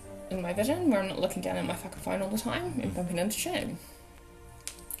in my vision, where I'm not looking down at my fucking phone all the time and bumping into shit,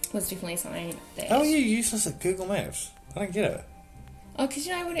 was definitely something that... How are you useless at Google Maps? I don't get it. Oh, because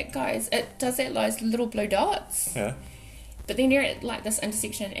you know when it goes, it does that those little blue dots. Yeah. But then you're at like this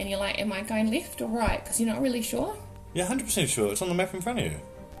intersection and you're like, am I going left or right? Because you're not really sure. Yeah, 100% sure. It's on the map in front of you.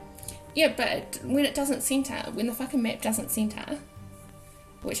 Yeah, but when it doesn't centre, when the fucking map doesn't centre,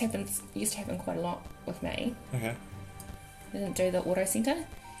 which used to happen quite a lot with me. Okay. It didn't do the auto centre.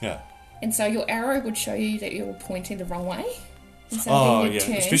 Yeah. And so your arrow would show you that you were pointing the wrong way. And so Oh, then you'd yeah.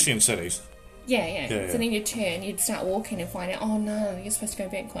 turn. Especially in cities. Yeah. Yeah, So then you'd turn, you'd start walking and find out, oh no, you're supposed to go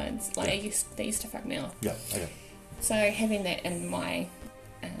backwards. Like, they used to fuck me off. Yeah, okay. So having that in my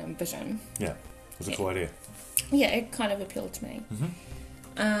vision. Yeah, it was a cool idea. Yeah, it kind of appealed to me.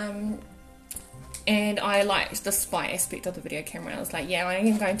 And I liked the spy aspect of the video camera. I was like, yeah, I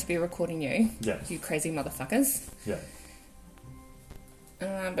am going to be recording you. Yeah. You crazy motherfuckers. Yeah.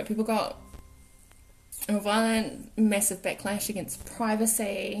 But people got a violent, massive backlash against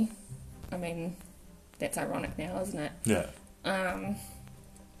privacy. I mean, that's ironic now, isn't it? Yeah. And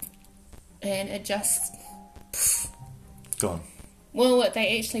it just... Gone. Well,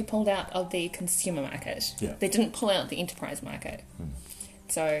 they actually pulled out of the consumer market. Yeah. They didn't pull out the enterprise market. Hmm.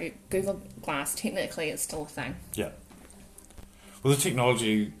 So Google Glass technically is still a thing. Yeah. Well, the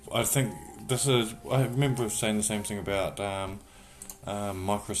technology, I think this is. I remember saying the same thing about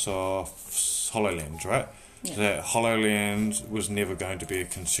Microsoft's HoloLens, right? Yeah. That HoloLens was never going to be a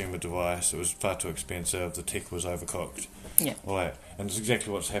consumer device. It was far too expensive. The tech was overcooked. Yeah. All that, and it's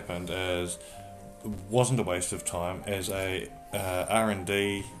exactly what's happened. Is it wasn't a waste of time as a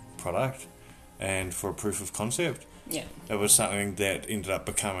R&D product, and for a proof of concept. Yeah. It was something that ended up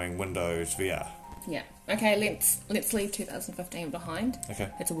becoming Windows VR. Yeah. Okay, let's leave 2015 behind. Okay.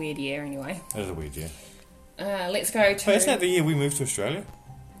 It's a weird year anyway. That is a weird year. Let's go to... Wait, isn't that the year we moved to Australia?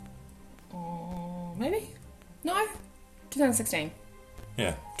 Maybe? No? 2016.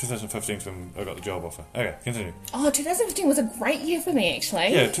 Yeah, 2015 is when I got the job offer. Okay, continue. Oh, 2015 was a great year for me,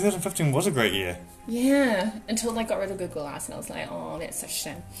 actually. Yeah, 2015 was a great year. Yeah, until they got rid of Google Glass, and I was like, oh, that's such a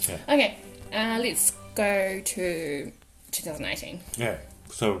shame. Yeah. Okay, let's go to 2018. Yeah,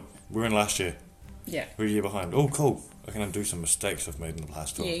 so we're in last year. Yeah. We're a year behind. Oh, cool. I can undo some mistakes I've made in the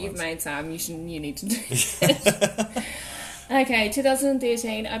past 12 Yeah, months. you've made some. You need to do it. Okay,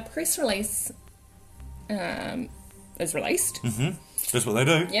 2013, a press release is released. Mm-hmm. That's what they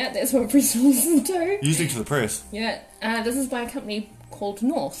do. Yeah, that's what press releases do. Usually to the press. Yeah, this is by a company called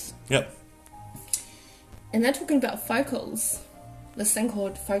North. Yep. And they're talking about focals. This thing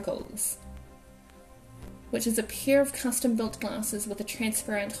called focals, which is a pair of custom-built glasses with a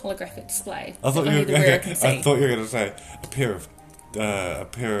transparent holographic display. I thought that you were only the wearer can see. I thought you were going to say a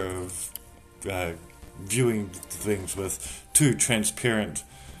pair of viewing things with two transparent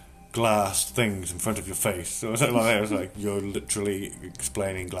glass things in front of your face. So something like that. It was like you're literally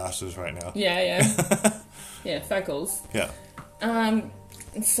explaining glasses right now. Yeah. Yeah, focals. Yeah.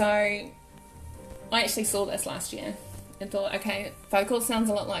 So I actually saw this last year and thought, okay, focal sounds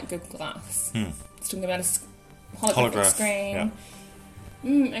a lot like Google Glass. It's talking about a holographic screen.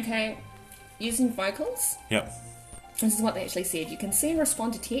 Yeah. Okay, using focals. Yep. This is what they actually said. You can see and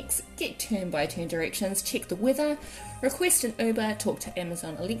respond to texts, get turn-by-turn directions, check the weather, request an Uber, talk to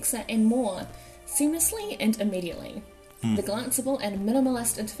Amazon Alexa, and more, seamlessly and immediately. The glanceable and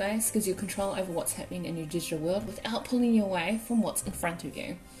minimalist interface gives you control over what's happening in your digital world without pulling you away from what's in front of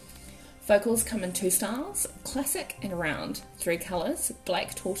you. Focals come in 2 styles, classic and round, 3 colours,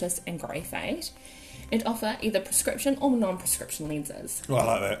 black, tortoise and grey fade, and offer either prescription or non-prescription lenses. Well,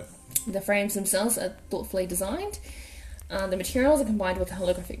 I like that. The frames themselves are thoughtfully designed. The materials are combined with a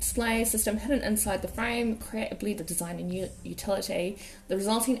holographic display system hidden inside the frame, create a blend of design and utility. The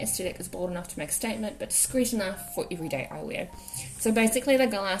resulting aesthetic is bold enough to make a statement, but discreet enough for everyday eyewear. So basically the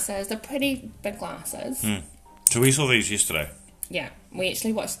glasses, they're pretty big glasses. So we saw these yesterday. Yeah, we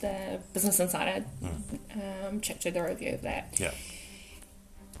actually watched the Business Insider, checked through the review of that.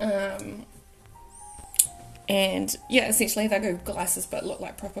 Yeah. And yeah, essentially they're good glasses but look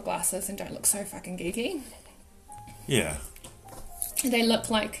like proper glasses and don't look so fucking geeky. Yeah. They look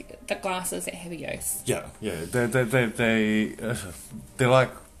like the glasses that have a use. Yeah. They're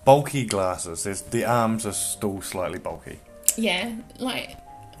like bulky glasses. The arms are still slightly bulky. Yeah, like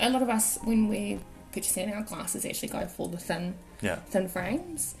a lot of us when we're purchasing our glasses actually go for the thin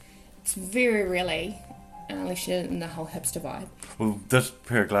frames. It's very rarely, unless you're in the whole hipster vibe. Well, this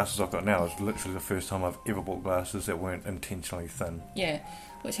pair of glasses I've got now is literally the first time I've ever bought glasses that weren't intentionally thin. Yeah,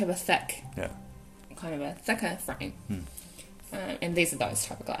 which have a thick, Yeah. kind of a thicker frame. And these are those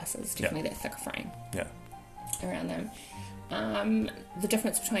type of glasses, definitely that thicker frame Yeah. around them. The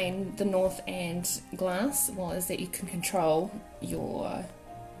difference between the North and Glass was that you can control your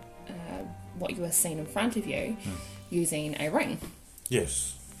what you are seeing in front of you using a ring.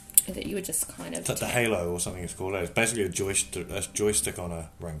 Yes. That you would just kind of... It's like the Halo or something it's called. It's basically a joystick on a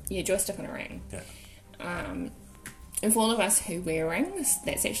ring. Yeah, joystick on a ring. Yeah. And for all of us who wear rings,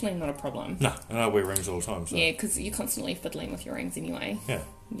 that's actually not a problem. No, and I wear rings all the time. So. Yeah, because you're constantly fiddling with your rings anyway. Yeah.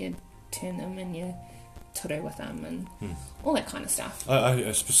 You turn them and you turu with them and all that kind of stuff.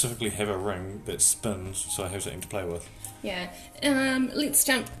 I specifically have a ring that spins, so I have something to play with. Yeah. Let's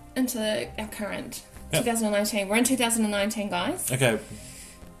jump into our current 2019. We're in 2019, guys. Okay.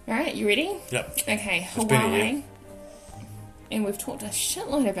 All right, you ready? Yep. Okay, It's been a year. Huawei. And we've talked a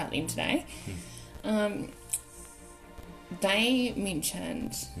shitload about them today. They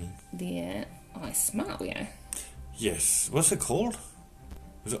mentioned their iSmartwear. Yes. What's it called?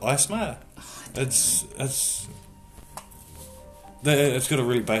 Is it iSmart? Oh, It's got a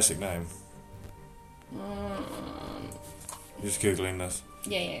really basic name. You're just googling this.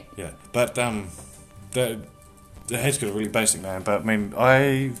 Yeah. Yeah, but it has got a really basic name. But I mean,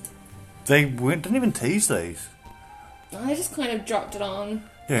 didn't even tease these. I just kind of dropped it on.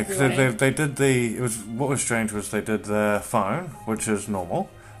 Yeah, because they did what was strange was they did the phone, which is normal.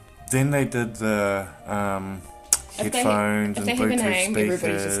 Then they did the headphones and Bluetooth speakers. If they have a name,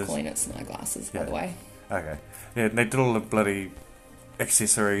 everybody's just calling it smart glasses, by the way. Okay. Yeah, they did all the bloody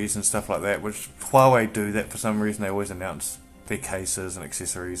accessories and stuff like that, which Huawei do that for some reason. They always announce their cases and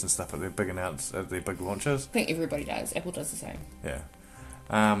accessories and stuff at their big launches. I think everybody does. Apple does the same. Yeah.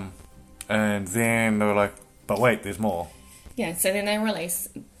 And then they were like, but wait, there's more. Yeah, so then they release...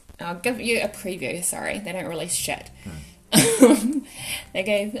 I'll give you a preview, sorry. They don't release shit. They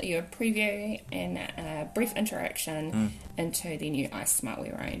gave you a preview and a brief introduction into the new Ice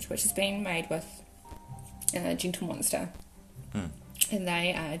Smartwear range, which has been made with Gentle Monster.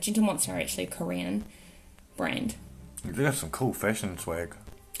 And Gentle Monster are actually a Korean brand. They got some cool fashion swag.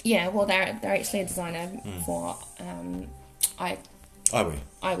 Yeah, well, they're actually a designer for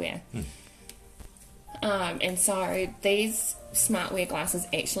Eyewear. And so these smartwear glasses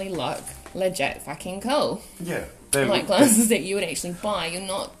actually look legit fucking cool. Yeah. Like glasses that you would actually buy. You're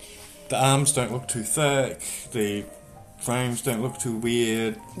not... The arms don't look too thick. The frames don't look too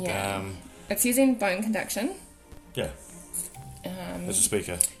weird. Yeah. It's using bone conduction. Yeah. As a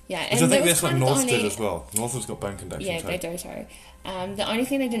speaker. Yeah. Which I think that's what North did as well. North has got bone conduction too. They do too. The only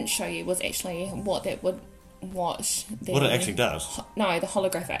thing they didn't show you was actually what it actually does. No, the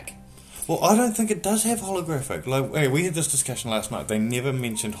holographic. Well, I don't think it does have holographic. Like, hey, we had this discussion last night. They never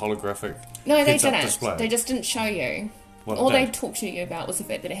mentioned holographic. No, they didn't. Display. They just didn't show you. All they talked to you about was the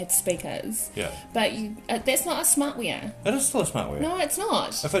fact that it had speakers. Yeah. But that's not a smartwear. It is still a smartwear. No, it's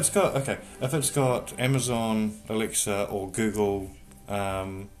not. If it's got Amazon, Alexa, or Google.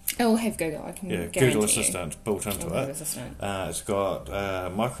 It will have Google. I can guarantee Google Assistant built into it. Assistant. It's got a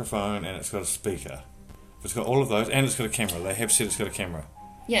microphone and it's got a speaker. It's got all of those and it's got a camera. They have said it's got a camera.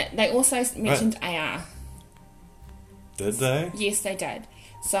 Yeah, they also mentioned AR. Did they? Yes, they did.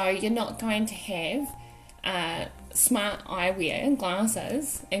 So you're not going to have smart eyewear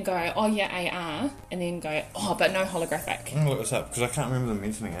glasses and go, oh yeah, AR, and then go, oh, but no holographic. I'm going to look this up because I can't remember them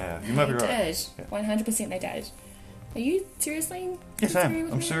mentioning AR. You might be right. They did. Yeah. 100% they did. Are you seriously? Yes, I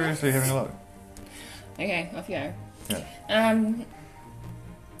am. I'm seriously having a look. Okay, off you go. Yeah.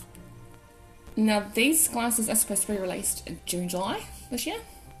 Now, these glasses are supposed to be released in June, July this year.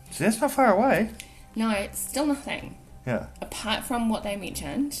 So that's not far away. No, it's still nothing. Yeah. Apart from what they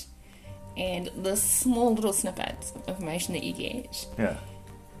mentioned and the small little snippets of information that you get. Yeah.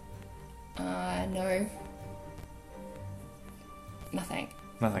 No. Nothing.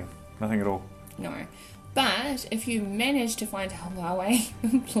 Nothing at all. No. But if you manage to find a Huawei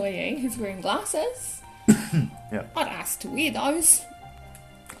employee who's wearing glasses, yeah, I'd ask to wear those.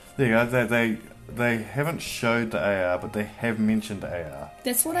 There you go. They haven't showed the AR, but they have mentioned the AR.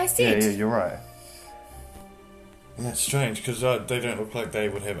 That's what I said. Yeah, you're right. And that's strange because they don't look like they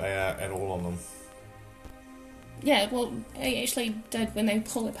would have AR at all on them. Yeah, well, they actually did when they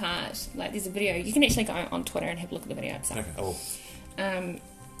pull it apart. Like, there's a video. You can actually go on Twitter and have a look at the video itself. Okay. Oh.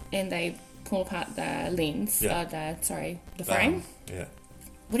 And they pull apart the lens. Yeah. The frame. Yeah.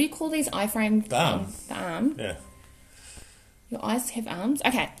 What do you call these iframe? The arm. The arm. Yeah. Your eyes have arms?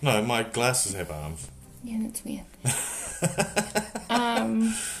 Okay. No, my glasses have arms. Yeah, that's weird.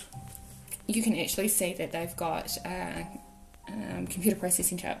 You can actually see that they've got a computer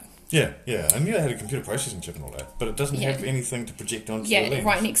processing chip. Yeah. I knew they had a computer processing chip and all that, but it doesn't have anything to project onto the lens. Yeah,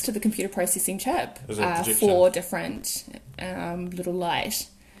 right next to the computer processing chip are 4 different little light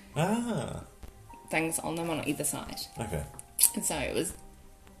things on them on either side. Okay. And so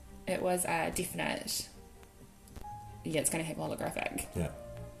it was a definite... Yeah, it's going to have holographic. Yeah.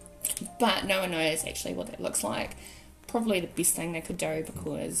 But no one knows actually what that looks like. Probably the best thing they could do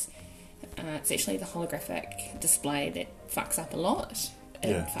because it's actually the holographic display that fucks up a lot.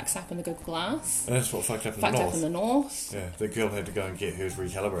 It fucks up in the Google Glass. And that's what fucked up in the North. Yeah, the girl had to go and get hers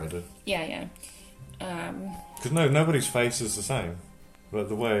recalibrated. Yeah. Because nobody's face is the same. But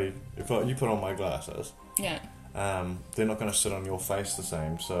the way, if you put on my glasses, they're not going to sit on your face the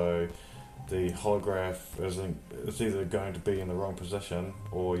same. So the holograph it's either going to be in the wrong position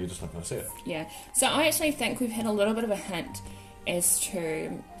or you're just not going to see it. Yeah. So I actually think we've had a little bit of a hint as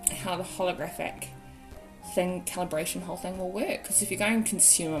to how the holographic calibration whole thing will work. Because if you're going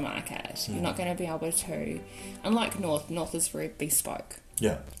consumer market, you're not going to be able to. Unlike North is very bespoke.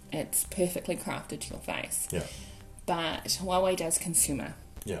 Yeah. It's perfectly crafted to your face. Yeah. But Huawei does consumer.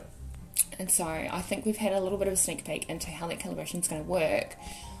 Yeah. And so I think we've had a little bit of a sneak peek into how that calibration is going to work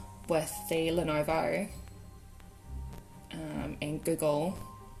with the Lenovo and Google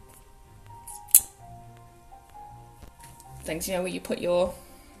things, where you put your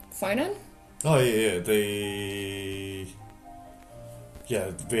phone in Oh yeah, the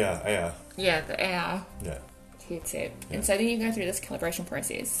VR, AR. Yeah, the AR Yeah, headset. Yeah. And so then you go through this calibration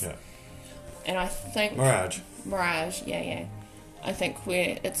process. yeah. And I think Mirage, yeah. I think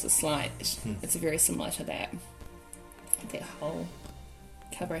where it's it's very similar to that whole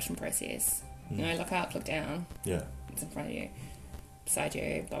calibration process. You know, look up, look down. Yeah, It's in front of you, beside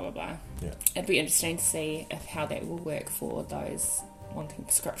you, blah blah blah. yeah, It'd be interesting to see how that will work for those wanting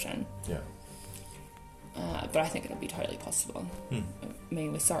prescription. yeah. But I think it'll be totally possible. I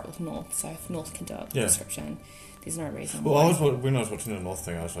mean, we saw it with North, so if North can do it with Yeah. prescription, there's no reason Well, why. when I was watching the North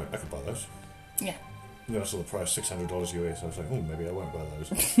thing, I was like, I could buy those. Yeah. And then I saw the price, $600 US. I was like, oh, maybe I won't buy those.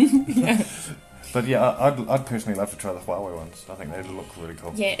 But yeah, I'd personally love to try the Huawei ones. I think they look really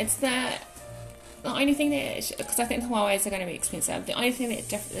cool. Yeah, it's the only thing that, because I think the Huawei's are going to be expensive, the only thing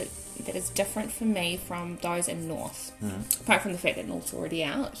that is different for me from those in North, apart from the fact that North's already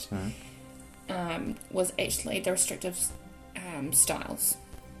out, was actually the restrictive styles.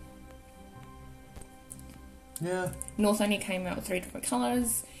 Yeah. North only came out with 3 different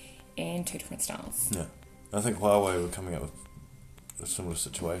colours and 2 different styles. Yeah. I think Huawei were coming out with a similar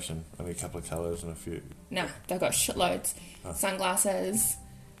situation. Only a couple of colours and a few. Nah, they've got shitloads. Sunglasses.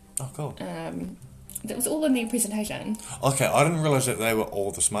 Oh, cool. That was all in their presentation. Okay, I didn't realise that they were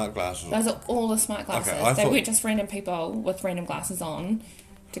all the smart glasses. Those are all the smart glasses. Okay, They weren't just random people with random glasses on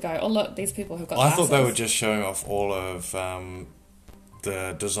to go, oh look, these people who've got I glasses. thought they were just showing off all of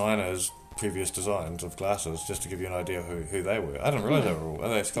the designers' previous designs of glasses, just to give you an idea who they were. I didn't realise they were all. Oh,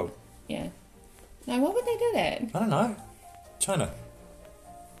 that's cool. Yeah. No, why would they do that? I don't know. China.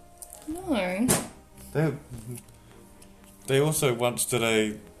 No. They also once did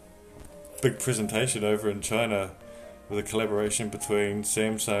a big presentation over in China with a collaboration between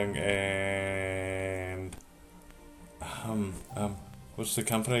Samsung and what's the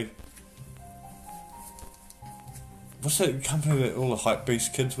company? What's that company that all the hype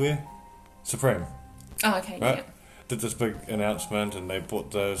beast kids wear? Supreme. Oh, okay, Right? yeah. Did this big announcement and they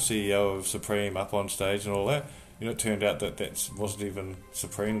brought the CEO of Supreme up on stage and all that. You know, it turned out that wasn't even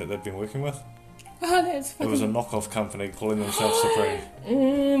Supreme that they'd been working with. Oh, that's It fucking... was a knockoff company calling themselves Supreme.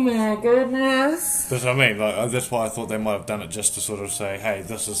 Oh my goodness. That's what I mean. Like, that's why I thought they might have done it just to sort of say, hey,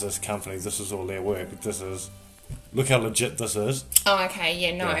 this is this company, this is all their work, look how legit this is. Oh, okay,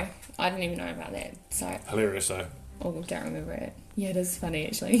 yeah, no. Yeah. I didn't even know about that, so... Hilarious though. Oh, I don't remember it. Yeah, it is funny,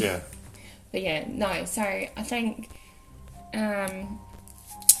 actually. Yeah. But yeah, no, so I think... in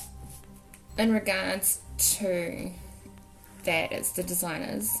regards to that, it's the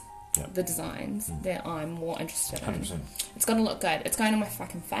designers... Yeah. The designs that I'm more interested in. 100%. It's got to look good. It's going on my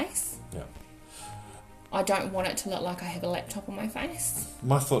fucking face. Yeah. I don't want it to look like I have a laptop on my face.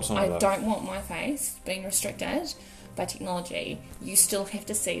 My thoughts on I that. don't want my face being restricted by technology. You still have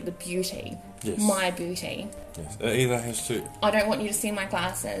to see the beauty. Yes. My beauty. Yes. It either has to. I don't want you to see my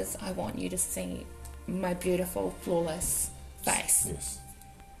glasses. I want you to see my beautiful, flawless face. Yes.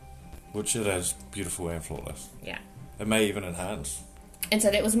 Which it is beautiful and flawless. Yeah. It may even enhance. And so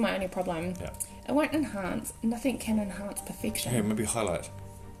that was my only problem. Yeah. It won't enhance. Nothing can enhance perfection. Yeah, maybe highlight.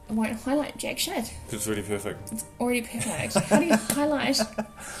 It won't highlight jack shit. Because it's really perfect. It's already perfect. How do you highlight?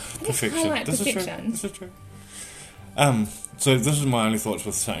 Perfection. This is true. This is true. So this is my only thoughts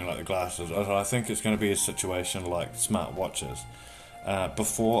with something like the glasses. I think it's going to be a situation like smart watches.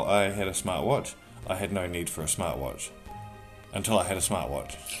 Before I had a smartwatch, I had no need for a smartwatch. Until I had a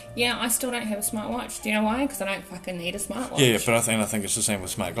smartwatch. Yeah, I still don't have a smartwatch. Do you know why? Because I don't fucking need a smartwatch. Yeah, but I think it's the same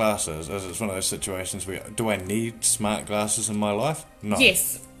with smart glasses. As it's one of those situations where, do I need smart glasses in my life? No.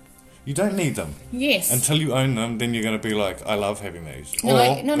 Yes. You don't need them. Yes. Until you own them, then you're going to be like, I love having these. No,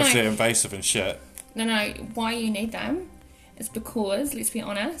 or, no, if they're invasive and shit. No, why you need them is because, let's be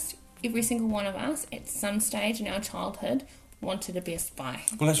honest, every single one of us at some stage in our childhood wanted to be a spy.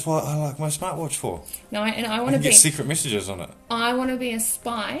 Well, that's what I like my smartwatch for. No, and I I want to can be... get secret messages on it. I want to be a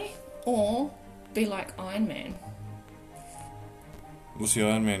spy or be like Iron Man. What's the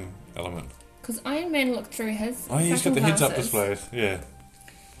Iron Man element? Because Iron Man looked through his Oh, he's got the heads-up glasses, displays. Yeah.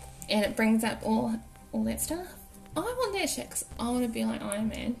 and it brings up all that stuff. I want that shit because I want to be like Iron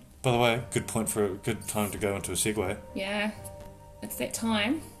Man. By the way, good point for a good time to go into a segue. Yeah, it's that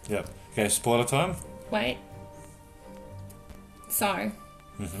time. Yep. Okay, spoiler time. Wait. So,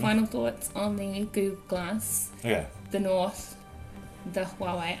 final thoughts on the Google Glass, Okay. the North, the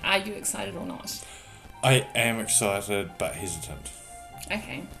Huawei. Are you excited or not? I am excited but hesitant.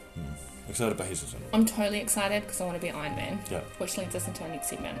 Okay. Excited but hesitant. I'm totally excited because I want to be Iron Man. Yeah. Which leads us into our next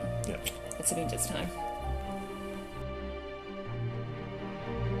segment. Yeah. It's Avengers time.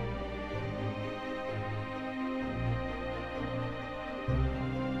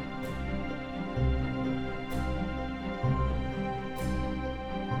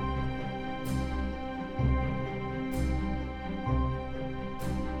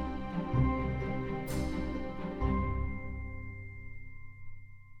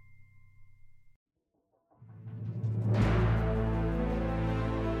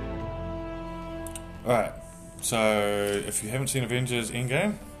 Alright, so if you haven't seen Avengers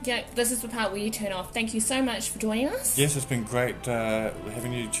Endgame, Yeah, this is the part where you turn off. Thank you so much for joining us. yes, it's been great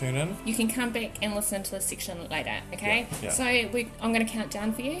having you tune in. You can come back and listen to this section later, okay? Yeah. So I'm going to count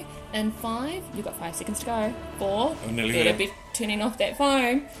down for you. In 5, you've got 5 seconds to go. 4, I'm nearly better there. be turning off that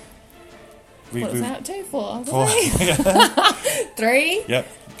phone. What was that? 2, 4, 4. 3. Yep,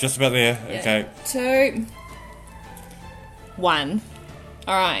 just about there. Yeah. Okay, 2, 1.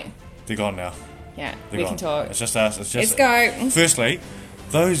 All right. they're gone now. Yeah, They're we gone. can talk. It's just us. It's just. Let's go. Firstly,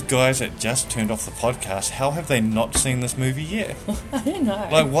 those guys that just turned off the podcast, how have they not seen this movie yet? I don't know.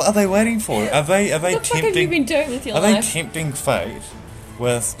 Like, what are they waiting for? Are they what the fuck have you tempting? been doing with your Are they life? tempting fate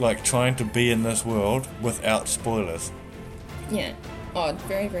with like trying to be in this world without spoilers? Yeah. Odd.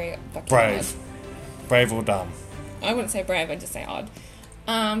 Very, very fucking Brave, odd. brave or dumb? I wouldn't say brave, I'd just say odd.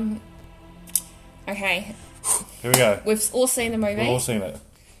 Okay. Here we go. We've all seen the movie. We've all seen it.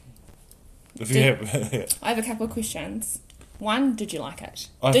 If you have, I have a couple of questions. 1, did you like it?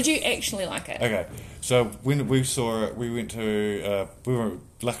 I- Did you actually like it? okay. So when we saw it, we went to. We were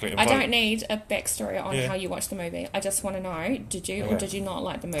luckily I invited. don't need a backstory on Yeah. how you watched the movie. I just want to know, did you or Okay. did you not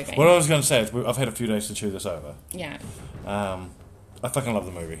like the movie? What I was going to say is, I've had a few days to chew this over. Yeah. I fucking love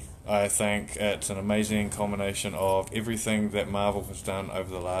the movie. I think it's an amazing combination of everything that Marvel has done over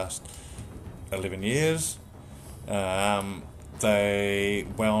the last 11 years. They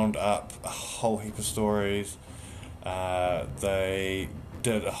wound up a whole heap of stories. They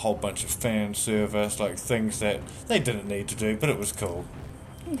did a whole bunch of fan service, like things that they didn't need to do, but it was cool.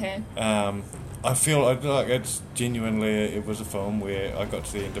 Okay. I feel like it's genuinely, it was a film where I got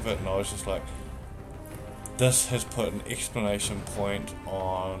to the end of it and I was just like, this has put an exclamation point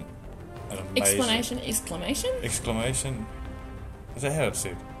on an amazing... Exclamation? Exclamation? Is that how it's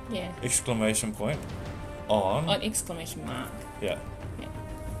said? Yeah. Exclamation point on... On exclamation mark. Yeah. Yeah.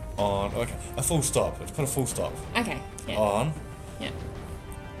 On... Okay. A full stop. Let's put a full stop. Okay. Yeah. On Yeah.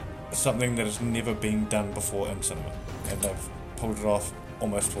 something that has never been done before in cinema. And they've pulled it off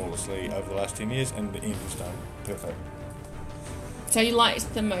almost flawlessly over the last 10 years and the end was done perfect. So you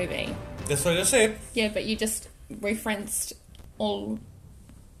liked the movie? That's what I just said. Yeah, but you just referenced all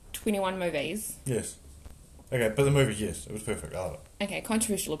 21 movies. Yes. Okay, but the movie, yes, it was perfect. I love it. Okay,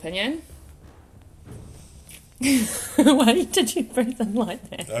 controversial opinion. Why did you phrase them like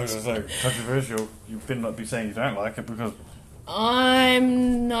that? I was just like, controversial. You better not be saying you don't like it because...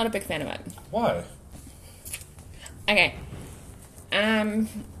 I'm not a big fan of it. Why? Okay. And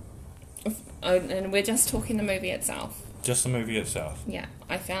we're just talking the movie itself. Just the movie itself. Yeah,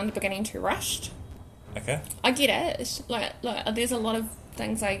 I found the beginning too rushed. Okay. I get it. Like, there's a lot of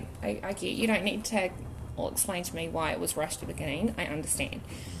things I get. You don't need to explain to me why it was rushed at the beginning. I understand.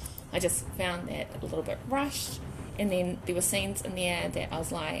 I just found that a little bit rushed. And then there were scenes in there that I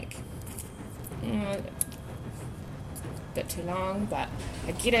was like, a bit too long, but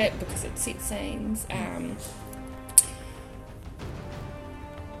I get it because it's set scenes.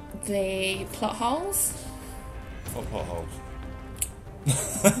 The plot holes. What plot holes?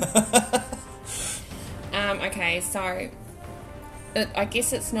 Okay, so I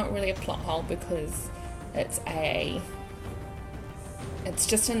guess it's not really a plot hole because it's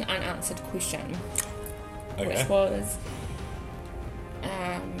just an unanswered question, Okay. which was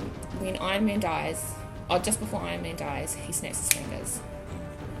when Iron Man dies, or just before Iron Man dies, he snaps his fingers.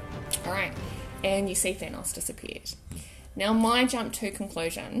 Alright, and you see Thanos disappeared. Now my jump to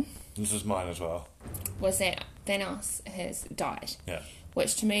conclusion This is mine as well. was that Thanos has died. Yeah.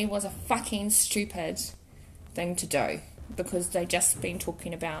 Which to me was a fucking stupid thing to do. Because they just been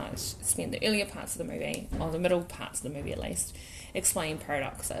talking about, spent the earlier parts of the movie, or the middle parts of the movie at least, explaining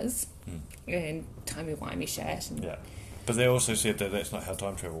paradoxes and timey-wimey shit. And, Yeah. But they also said that that's not how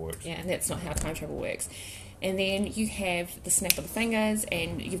time travel works. yeah, and that's not how time travel works. And then you have the snap of the fingers,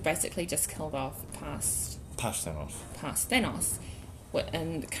 and you've basically just killed off past Past Thanos. Thanos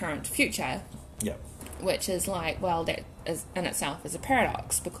in the current future, Yeah. which is like, well, that is in itself is a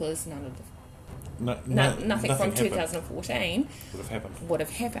paradox because none of the nothing from happened. 2014 Would have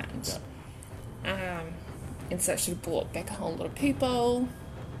happened. Yeah. And so it should have brought back a whole lot of people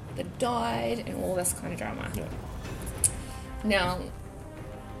that died and all this kind of drama. Yeah.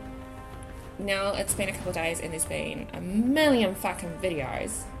 Now it's been a couple of days and there's been a million fucking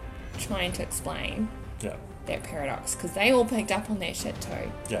videos trying to explain Yeah. that paradox because they all picked up on that shit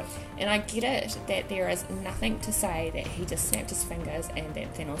too. Yeah. And I get it that there is nothing to say that he just snapped his fingers and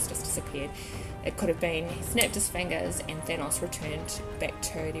that Thanos just disappeared. It could have been he snapped his fingers and Thanos returned back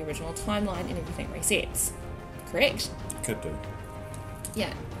to the original timeline and everything resets. Correct? Could do.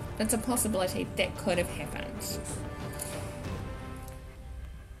 Yeah. It's a possibility that could have happened.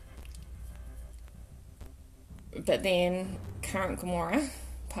 But then current Gamora,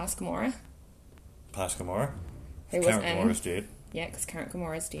 past Gamora, who was Current in... Gamora's dead. Yeah, because current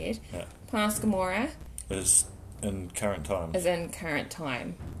Gamora is dead. Yeah. Past Gamora Is in current time. is in current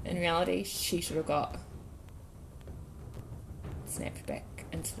time. In reality, she should have got snapped back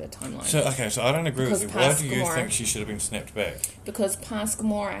into the timeline. So I don't agree with you. Why do you think she should have been snapped back? Because past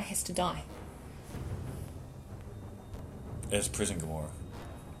Gamora has to die. As present Gamora.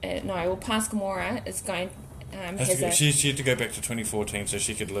 No, well, past Gamora is going... She had to go back to 2014 so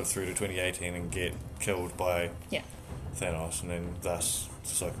she could live through to 2018 and get killed by Thanos, and then thus the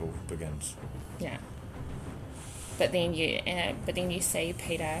cycle begins. Yeah. But then you see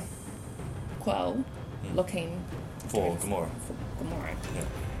Peter Quill looking for Gamora. Yeah.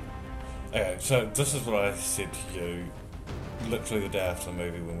 Okay, so this is what I said to you literally the day after the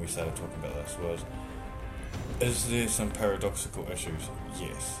movie when we started talking about this was, is there some paradoxical issues?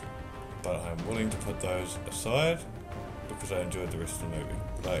 Yes. But I'm willing to put those aside because I enjoyed the rest of the movie.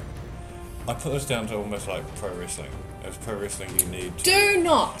 Like, I put this down to almost like pro wrestling. As pro wrestling, you need to... Do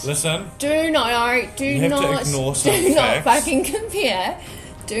not! Listen! Do not ignore some do not facts. fucking compare.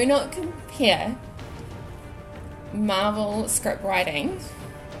 Do not compare Marvel script writing...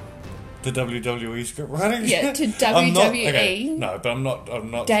 To WWE script writing? Yeah, to WWE. No, but I'm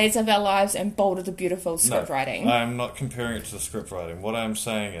not... Days of Our Lives and Bold the Beautiful script writing. I'm not comparing it to the script writing. What I'm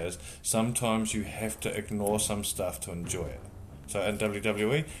saying is, sometimes you have to ignore some stuff to enjoy it. So in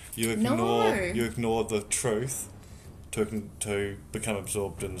WWE, you ignore the truth to become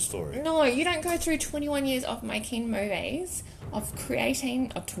absorbed in the story. No, you don't go through 21 years of making movies, of creating...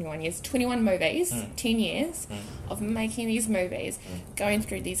 21 movies, 10 years of making these movies, going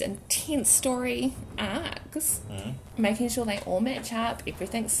through these intense story arcs, making sure they all match up,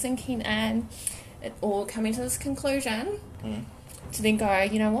 everything's sinking in, it all coming to this conclusion, to then go,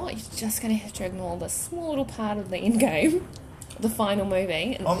 you know what, you're just going to have to ignore this small little part of the end game, the final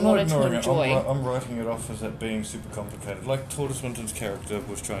movie, in order to enjoy. I'm writing it off as it being super complicated. Like Tilda Swinton's character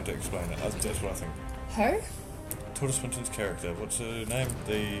was trying to explain it. That's what I think. Who? Tilda Swinton's character. What's her name?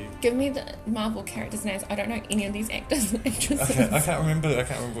 Give me the Marvel characters' names. I don't know any of these actors and actresses. Okay, I can't remember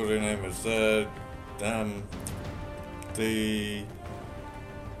what her name is. The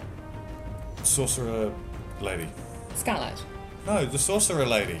sorcerer lady. Scarlet. No, the sorcerer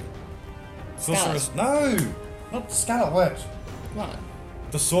lady. Scarlet. No, not Scarlet Witch. What?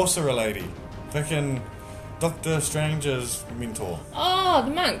 The sorcerer lady. Fucking Doctor Strange's mentor. Oh,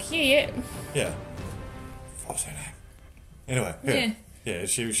 the monk. Yeah. Yeah. What's her name? Anyway, her. Yeah,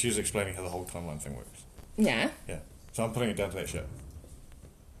 she was explaining how the whole timeline thing works. Yeah. Yeah. So I'm putting it down to that shit.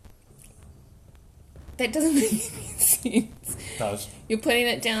 That doesn't make any sense. It does. You're putting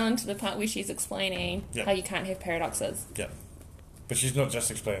it down to the part where she's explaining Yep. how you can't have paradoxes. Yeah. But she's not just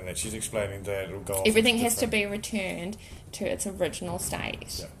explaining that, she's explaining that it'll go off. Everything has to be returned to its original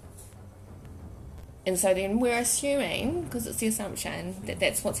state. Yeah. And so then we're assuming, because it's the assumption, that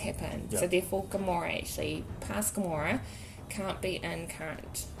that's what's happened. Yeah. So therefore Gamora actually, past Gamora, can't be in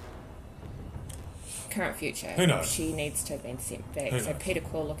current future. Who knows? She needs to have been sent back. Who So knows? Peter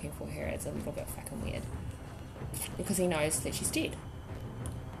Quill looking for her is a little bit fucking weird. Because he knows that she's dead.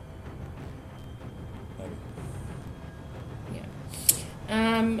 Maybe. Yeah.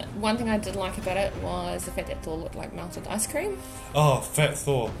 One thing I did like about it was the fact that Thor looked like melted ice cream. Oh, Fat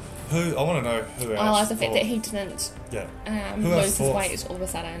Thor. I want to know who else. I like the fact Thor. that he didn't Who else lose his Thor? weight all of a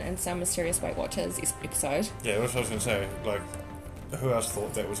sudden in some mysterious Weight Watchers episode. Yeah, that's what I was going to say. Like, who else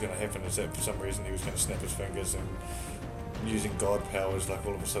thought that was going to happen? Is that for some reason he was going to snap his fingers and using God powers, like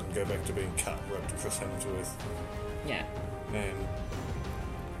all of a sudden go back to being cut, ripped Chris Hemsworth? Yeah. And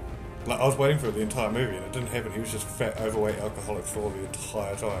like, I was waiting for it the entire movie and it didn't happen. He was just fat, overweight, alcoholic Thor the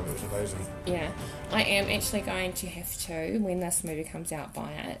entire time. It was amazing. Yeah. I am actually going to have to, when this movie comes out,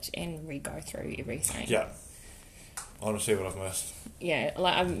 buy it and re-go through everything. Yeah. I want to see what I've missed. Yeah,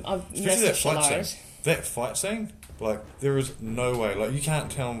 like I've missed Especially a that fight shitload. scene. That fight scene, like, there is no way. Like, you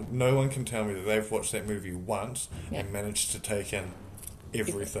can't tell, no one can tell me that they've watched that movie once and managed to take in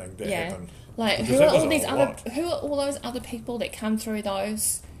everything that happened. Like, Because who are that was all these a other? lot. Who are all those other people that come through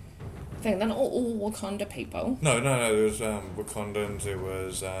those things? They're not all Wakanda people. No. There was Wakandans. There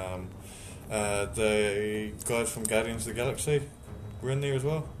was the guys from Guardians of the Galaxy were in there as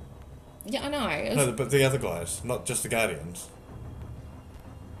well. Yeah, I know. It was- No, but the other guys, not just the Guardians.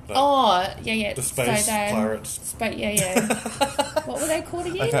 Like, yeah. the space pirates. Yeah. What were they called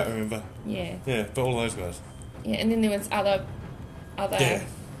again? I can't remember. Yeah. Yeah, but all those guys. Yeah, and then there was other Yeah,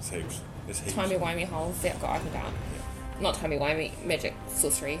 there's heaps. timey-wimey holes that got opened up. not timey-wimey, magic,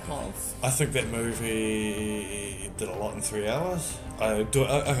 sorcery, holes. I think that movie did a lot in 3 hours. Do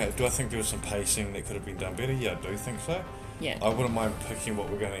I think there was some pacing that could have been done better? Yeah, I do think so. Yeah. I wouldn't mind picking what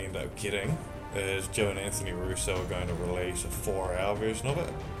we're going to end up getting. Is Joe and Anthony Russo are going to release a 4-hour version of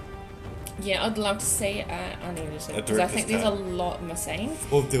it. Yeah, I'd love to see unedited, because I think there's a lot missing.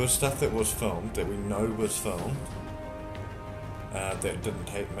 Well, there was stuff that was filmed, that we know was filmed, that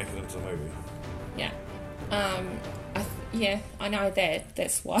didn't make it into the movie. Yeah. I know that.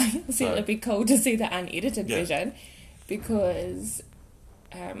 That's why I said it'd be cool to see the unedited version, because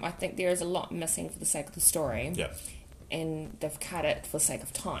I think there is a lot missing for the sake of the story. Yeah. And they've cut it for the sake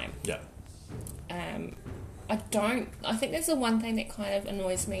of time. Yeah. I think that's the one thing that kind of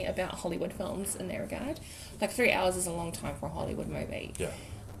annoys me about Hollywood films in that regard. Like 3 hours is a long time for a Hollywood movie. Yeah.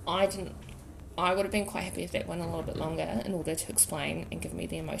 I would have been quite happy if that went a little bit longer in order to explain and give me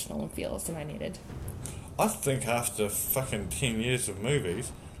the emotional and feels that I needed. I think after fucking 10 years of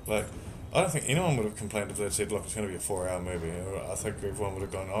movies, like, I don't think anyone would have complained if they'd said, look, it's going to be a 4-hour movie. I think everyone would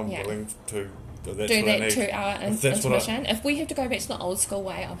have gone, I'm willing to do that 2-hour intermission. If we have to go back to the old school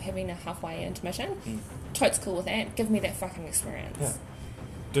way of having a halfway intermission, totes cool with that. Give me that fucking experience. Yeah.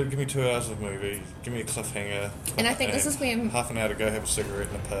 Give me 2 hours of movie, give me a cliffhanger. And I think this is where... half an hour to go have a cigarette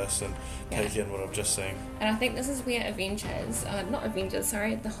and a purse and take in what I've just seen. And I think this is where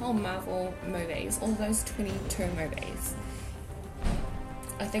the whole Marvel movies, all those 22 movies,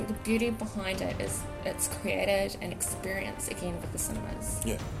 I think the beauty behind it is it's created an experience again with the cinemas.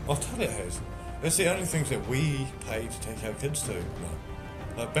 Yeah, I'll tell you it has. It's the only things that we pay to take our kids to.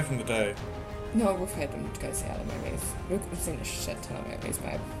 Like back in the day... No, we've heard them to go see other movies. We've seen a shit ton of movies,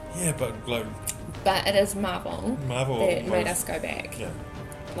 babe. Yeah, but like... But it is Marvel that made us go back. Yeah.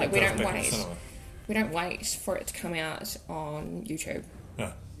 Like, we don't wait. We don't wait for it to come out on YouTube.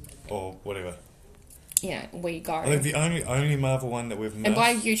 No. Or whatever. Yeah, we go. I think the only Marvel one that we've missed... And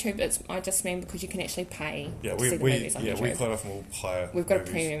by YouTube, I just mean because you can actually pay to see the movies on YouTube. We quite often will hire We've got movies.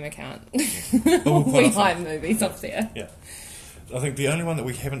 a premium account. We hire movies off there. Yeah. I think the only one that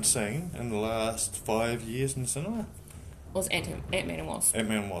we haven't seen in the last 5 years in the cinema was Ant-Man and Wasp.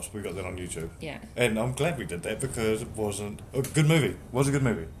 Ant-Man and Wasp. We got that on YouTube. Yeah. And I'm glad we did that because it wasn't... A good movie. It was a good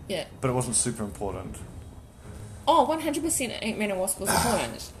movie. Yeah. But it wasn't super important. Oh, 100% Ant-Man and Wasp was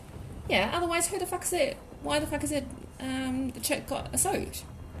important. Yeah, otherwise who the fuck is it? Why the fuck is it the chick got a suit?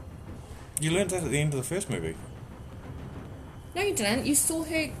 You learned that at the end of the first movie. No, you didn't. You saw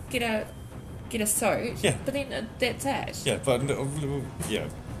her get a suit. Yeah. But then that's it. Yeah, but... Yeah.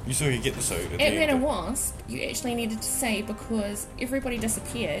 You saw her get the suit. Ant-Man and Wasp, you actually needed to see because everybody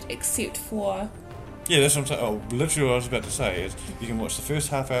disappeared except for... Yeah, that's what I'm saying. Oh, literally what I was about to say is you can watch the first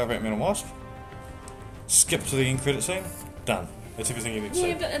half hour of Ant-Man and Wasp, skip to the end credit scene, done. That's everything you need to see.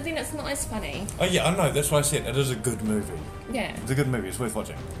 Yeah, but then it's not as funny. Oh yeah, I know, that's why I said it is a good movie. Yeah. It's a good movie, it's worth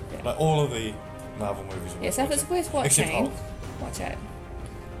watching. Yeah. Like all of the Marvel movies are worth Yeah, so if it's worth watching, except Hulk. watch it.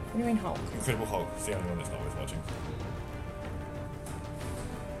 What do you mean Hulk? Incredible Hulk is the only one that's not worth watching.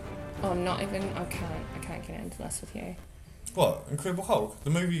 Oh, not even... I can't get into this with you. What? Incredible Hulk? The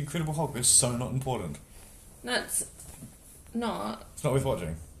movie Incredible Hulk is so not important. No, it's not. It's not worth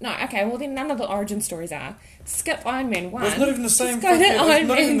watching. No, okay, well then none of the origin stories are. Skip Iron Man 1. Well, it's not even the same Just go to Iron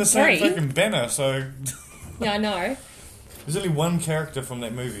Man 3. fucking banner, so... Yeah, I know. There's only one character from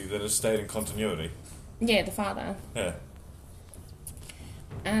that movie that has stayed in continuity. Yeah, the father. Yeah.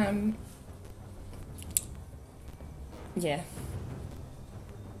 Yeah.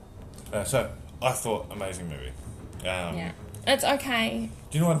 So, I thought, amazing movie. Yeah. It's okay.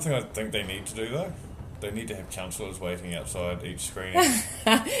 Do you know one thing I think they need to do, though? They need to have counsellors waiting outside each screening.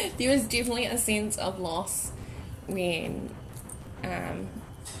 There was definitely a sense of loss when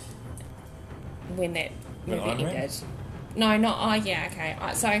When that movie Iron Man? ended. No, not... Oh, yeah, okay.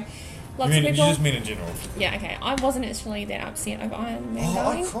 So, lots you of people... just mean in general? Yeah, okay. I wasn't actually that upset over Iron Man I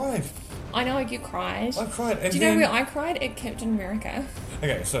dying. cried. I know you cried. I cried. And Do you know where I cried? At Captain America.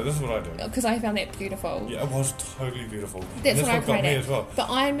 Okay, so this is what I do. Because I found that beautiful. Yeah, it was totally beautiful. That's what I got cried me at. as well. But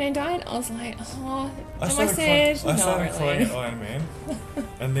Iron Man died, I was like, oh, am I started sad? crying, I started crying really. at Iron Man.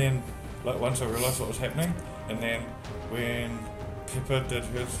 And then, like, once I realised what was happening, and then when Pepper did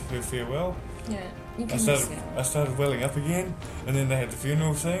her farewell, Yeah, you can I started welling up again, and then they had the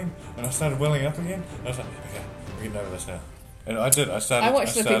funeral scene, and I started welling up again. I was like, okay, we're getting over this now. And I did. I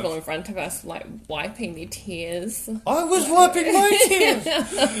watched the people in front of us like wiping their tears. I was wiping my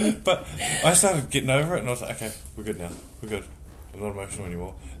tears, but I started getting over it, and I was like, okay, we're good now. We're good. I'm not emotional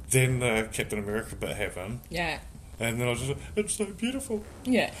anymore. Then the Captain America bit happened. Yeah. And then I was just like, it's so beautiful.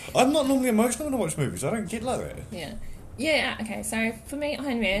 Yeah. I'm not normally emotional when I watch movies. I don't get like that. Yeah. Yeah, okay, so for me,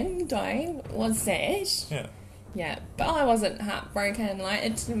 Iron Man dying was sad. Yeah. Yeah, but I wasn't heartbroken. Like,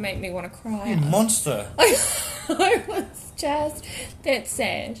 it didn't make me want to cry. You monster. I was just that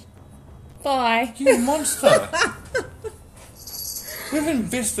sad. Bye. You monster. We've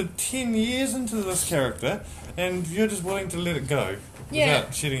invested 10 years into this character, and you're just willing to let it go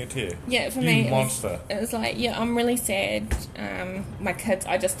without shedding a tear. Yeah, for you me, monster. It was like, yeah, I'm really sad. My kids,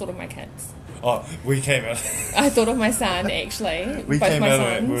 I just thought of my kids. Oh, we came out. I thought of my son, actually. We both came my out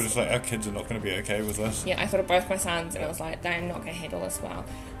sons. of it, we were just like, our kids are not going to be okay with this. Yeah, I thought of both my sons, and I was like, they're not going to handle this well.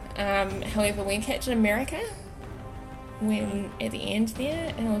 However, when Captain America, when at the end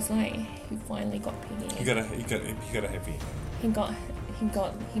there, and I was like, he finally got Peggy. You got a happy. He got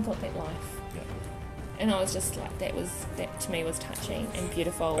that life. Yeah. And I was just like, that to me was touching and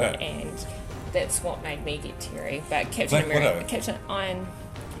beautiful, and that's what made me get teary. But Captain America, Captain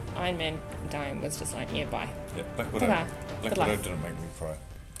Iron Man Dome was just like, yeah, bye. Yeah, Black Widow didn't make me cry.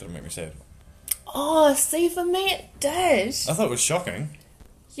 Didn't make me sad. Oh, see, for me it did. I thought it was shocking.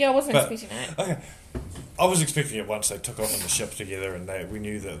 Yeah, I wasn't expecting it. Okay. I was expecting it once they took off on the ship together and we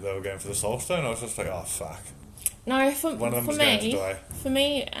knew that they were going for the Soul Stone. I was just like, oh, fuck. No, one of them was going to die. For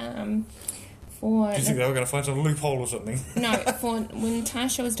me, Do you think they were going to find some loophole or something? No, when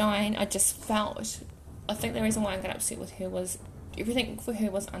Tasha was dying, I just felt... I think the reason why I got upset with her was everything for her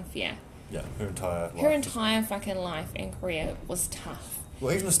was unfair. Yeah, her entire life. Her entire fucking life and career was tough.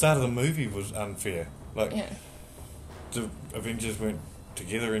 Well, even the start of the movie was unfair. Like, yeah. The Avengers weren't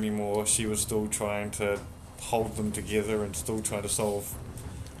together anymore. She was still trying to hold them together and still trying to solve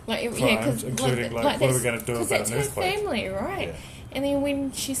crimes, including what are we going to do about an earthquake? Because that's her family, right? Yeah. And then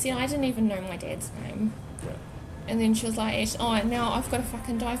when she said, I didn't even know my dad's name. Yeah. And then she was like, oh, now I've got to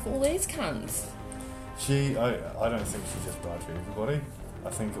fucking die for all these cunts. I don't think she just died for everybody. I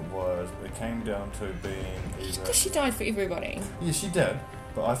think it came down to being either... Because she died for everybody. Yeah, she did.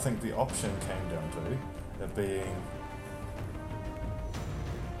 But I think the option came down to it being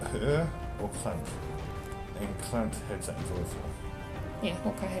her or Clint. And Clint had something to live for. Yeah,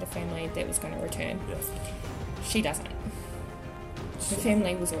 Hawkeye had a family that was going to return. Yeah. She doesn't. Her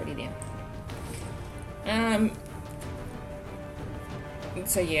family was already there.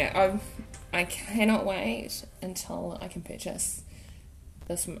 So yeah, I cannot wait until I can purchase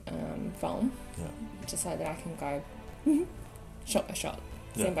this film, just so that I can go shot by shot,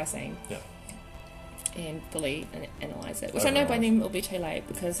 scene by scene, and fully analyse it. Which I know by then it'll be too late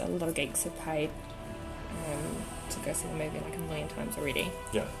because a lot of geeks have paid to go see the movie like a million times already.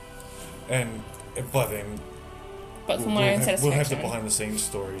 Yeah, and by then, but for my own satisfaction, we'll have the behind the scenes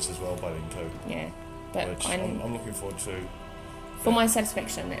stories as well by then too. Yeah, but which I'm looking forward to. For my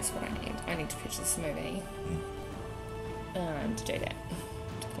satisfaction, that's what I need. I need to pitch this movie to do that.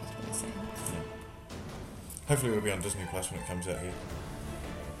 Hopefully it'll be on Disney Plus when it comes out here.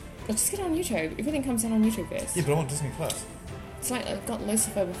 Well, just get it on YouTube. Everything comes out on YouTube first. Yeah, but I want Disney Plus. It's like I got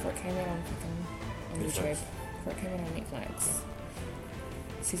Lucifer before it came out on YouTube. Before it came out on Netflix.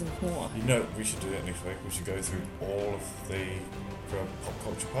 Season 4. You know, we should do that next week. We should go through all of the pop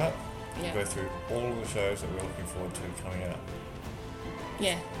culture part. Yeah. Go through all of the shows that we're looking forward to coming out.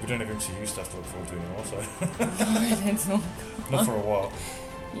 Yeah. We don't have MCU stuff to look forward to anymore, so... No, that's not... Not for a while.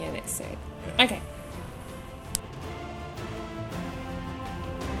 Yeah, that's sad. Yeah. Okay.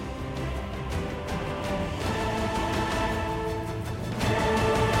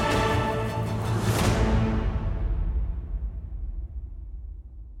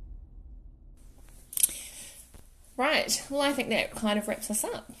 Right. Well, I think that kind of wraps us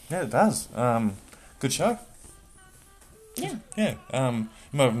up. Yeah, it does. Good show. Yeah. Yeah. You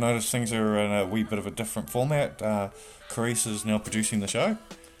might have noticed things are in a wee bit of a different format. Carice is now producing the show.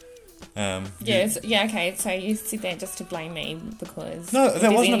 Okay. So you said that just to blame me because no,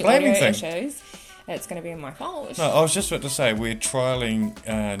 that wasn't a blaming thing. Issues, it's going to be my fault. No, I was just about to say we're trialing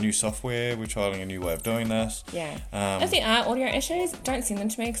new software. We're trialing a new way of doing this. Yeah. If there are audio issues, don't send them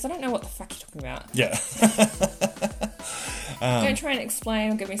to me because I don't know what the fuck you're talking about. Yeah. Don't try and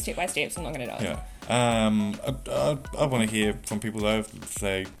explain or give me step by steps. I'm not going to do it. Yeah. I want to hear from people though if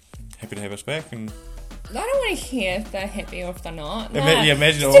they're happy to have us back and. I don't want to hear if they're happy or if they're not.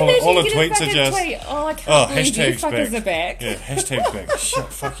 Imagine all the tweets are just... Tweet. Oh, I can't believe you fuckers are back. Yeah, hashtags back. Shit,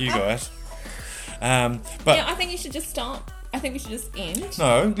 fuck you guys. But yeah, I think you should just stop. I think we should just end.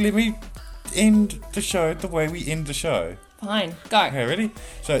 No, let me end the show the way we end the show. Fine, go. Okay, ready?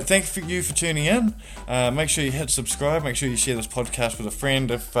 So thank you for tuning in. Make sure you hit subscribe. Make sure you share this podcast with a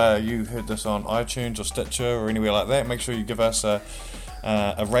friend. If you heard this on iTunes or Stitcher or anywhere like that, make sure you give us a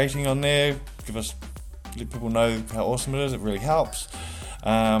rating on there. Let people know how awesome it is. It really helps.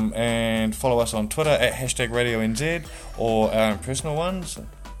 And follow us on Twitter at #RadioNZ or our personal ones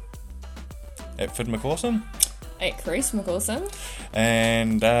at FidMcAwesome. at Chris McCawson.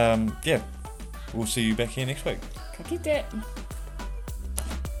 And, yeah, we'll see you back here next week. Ka kite.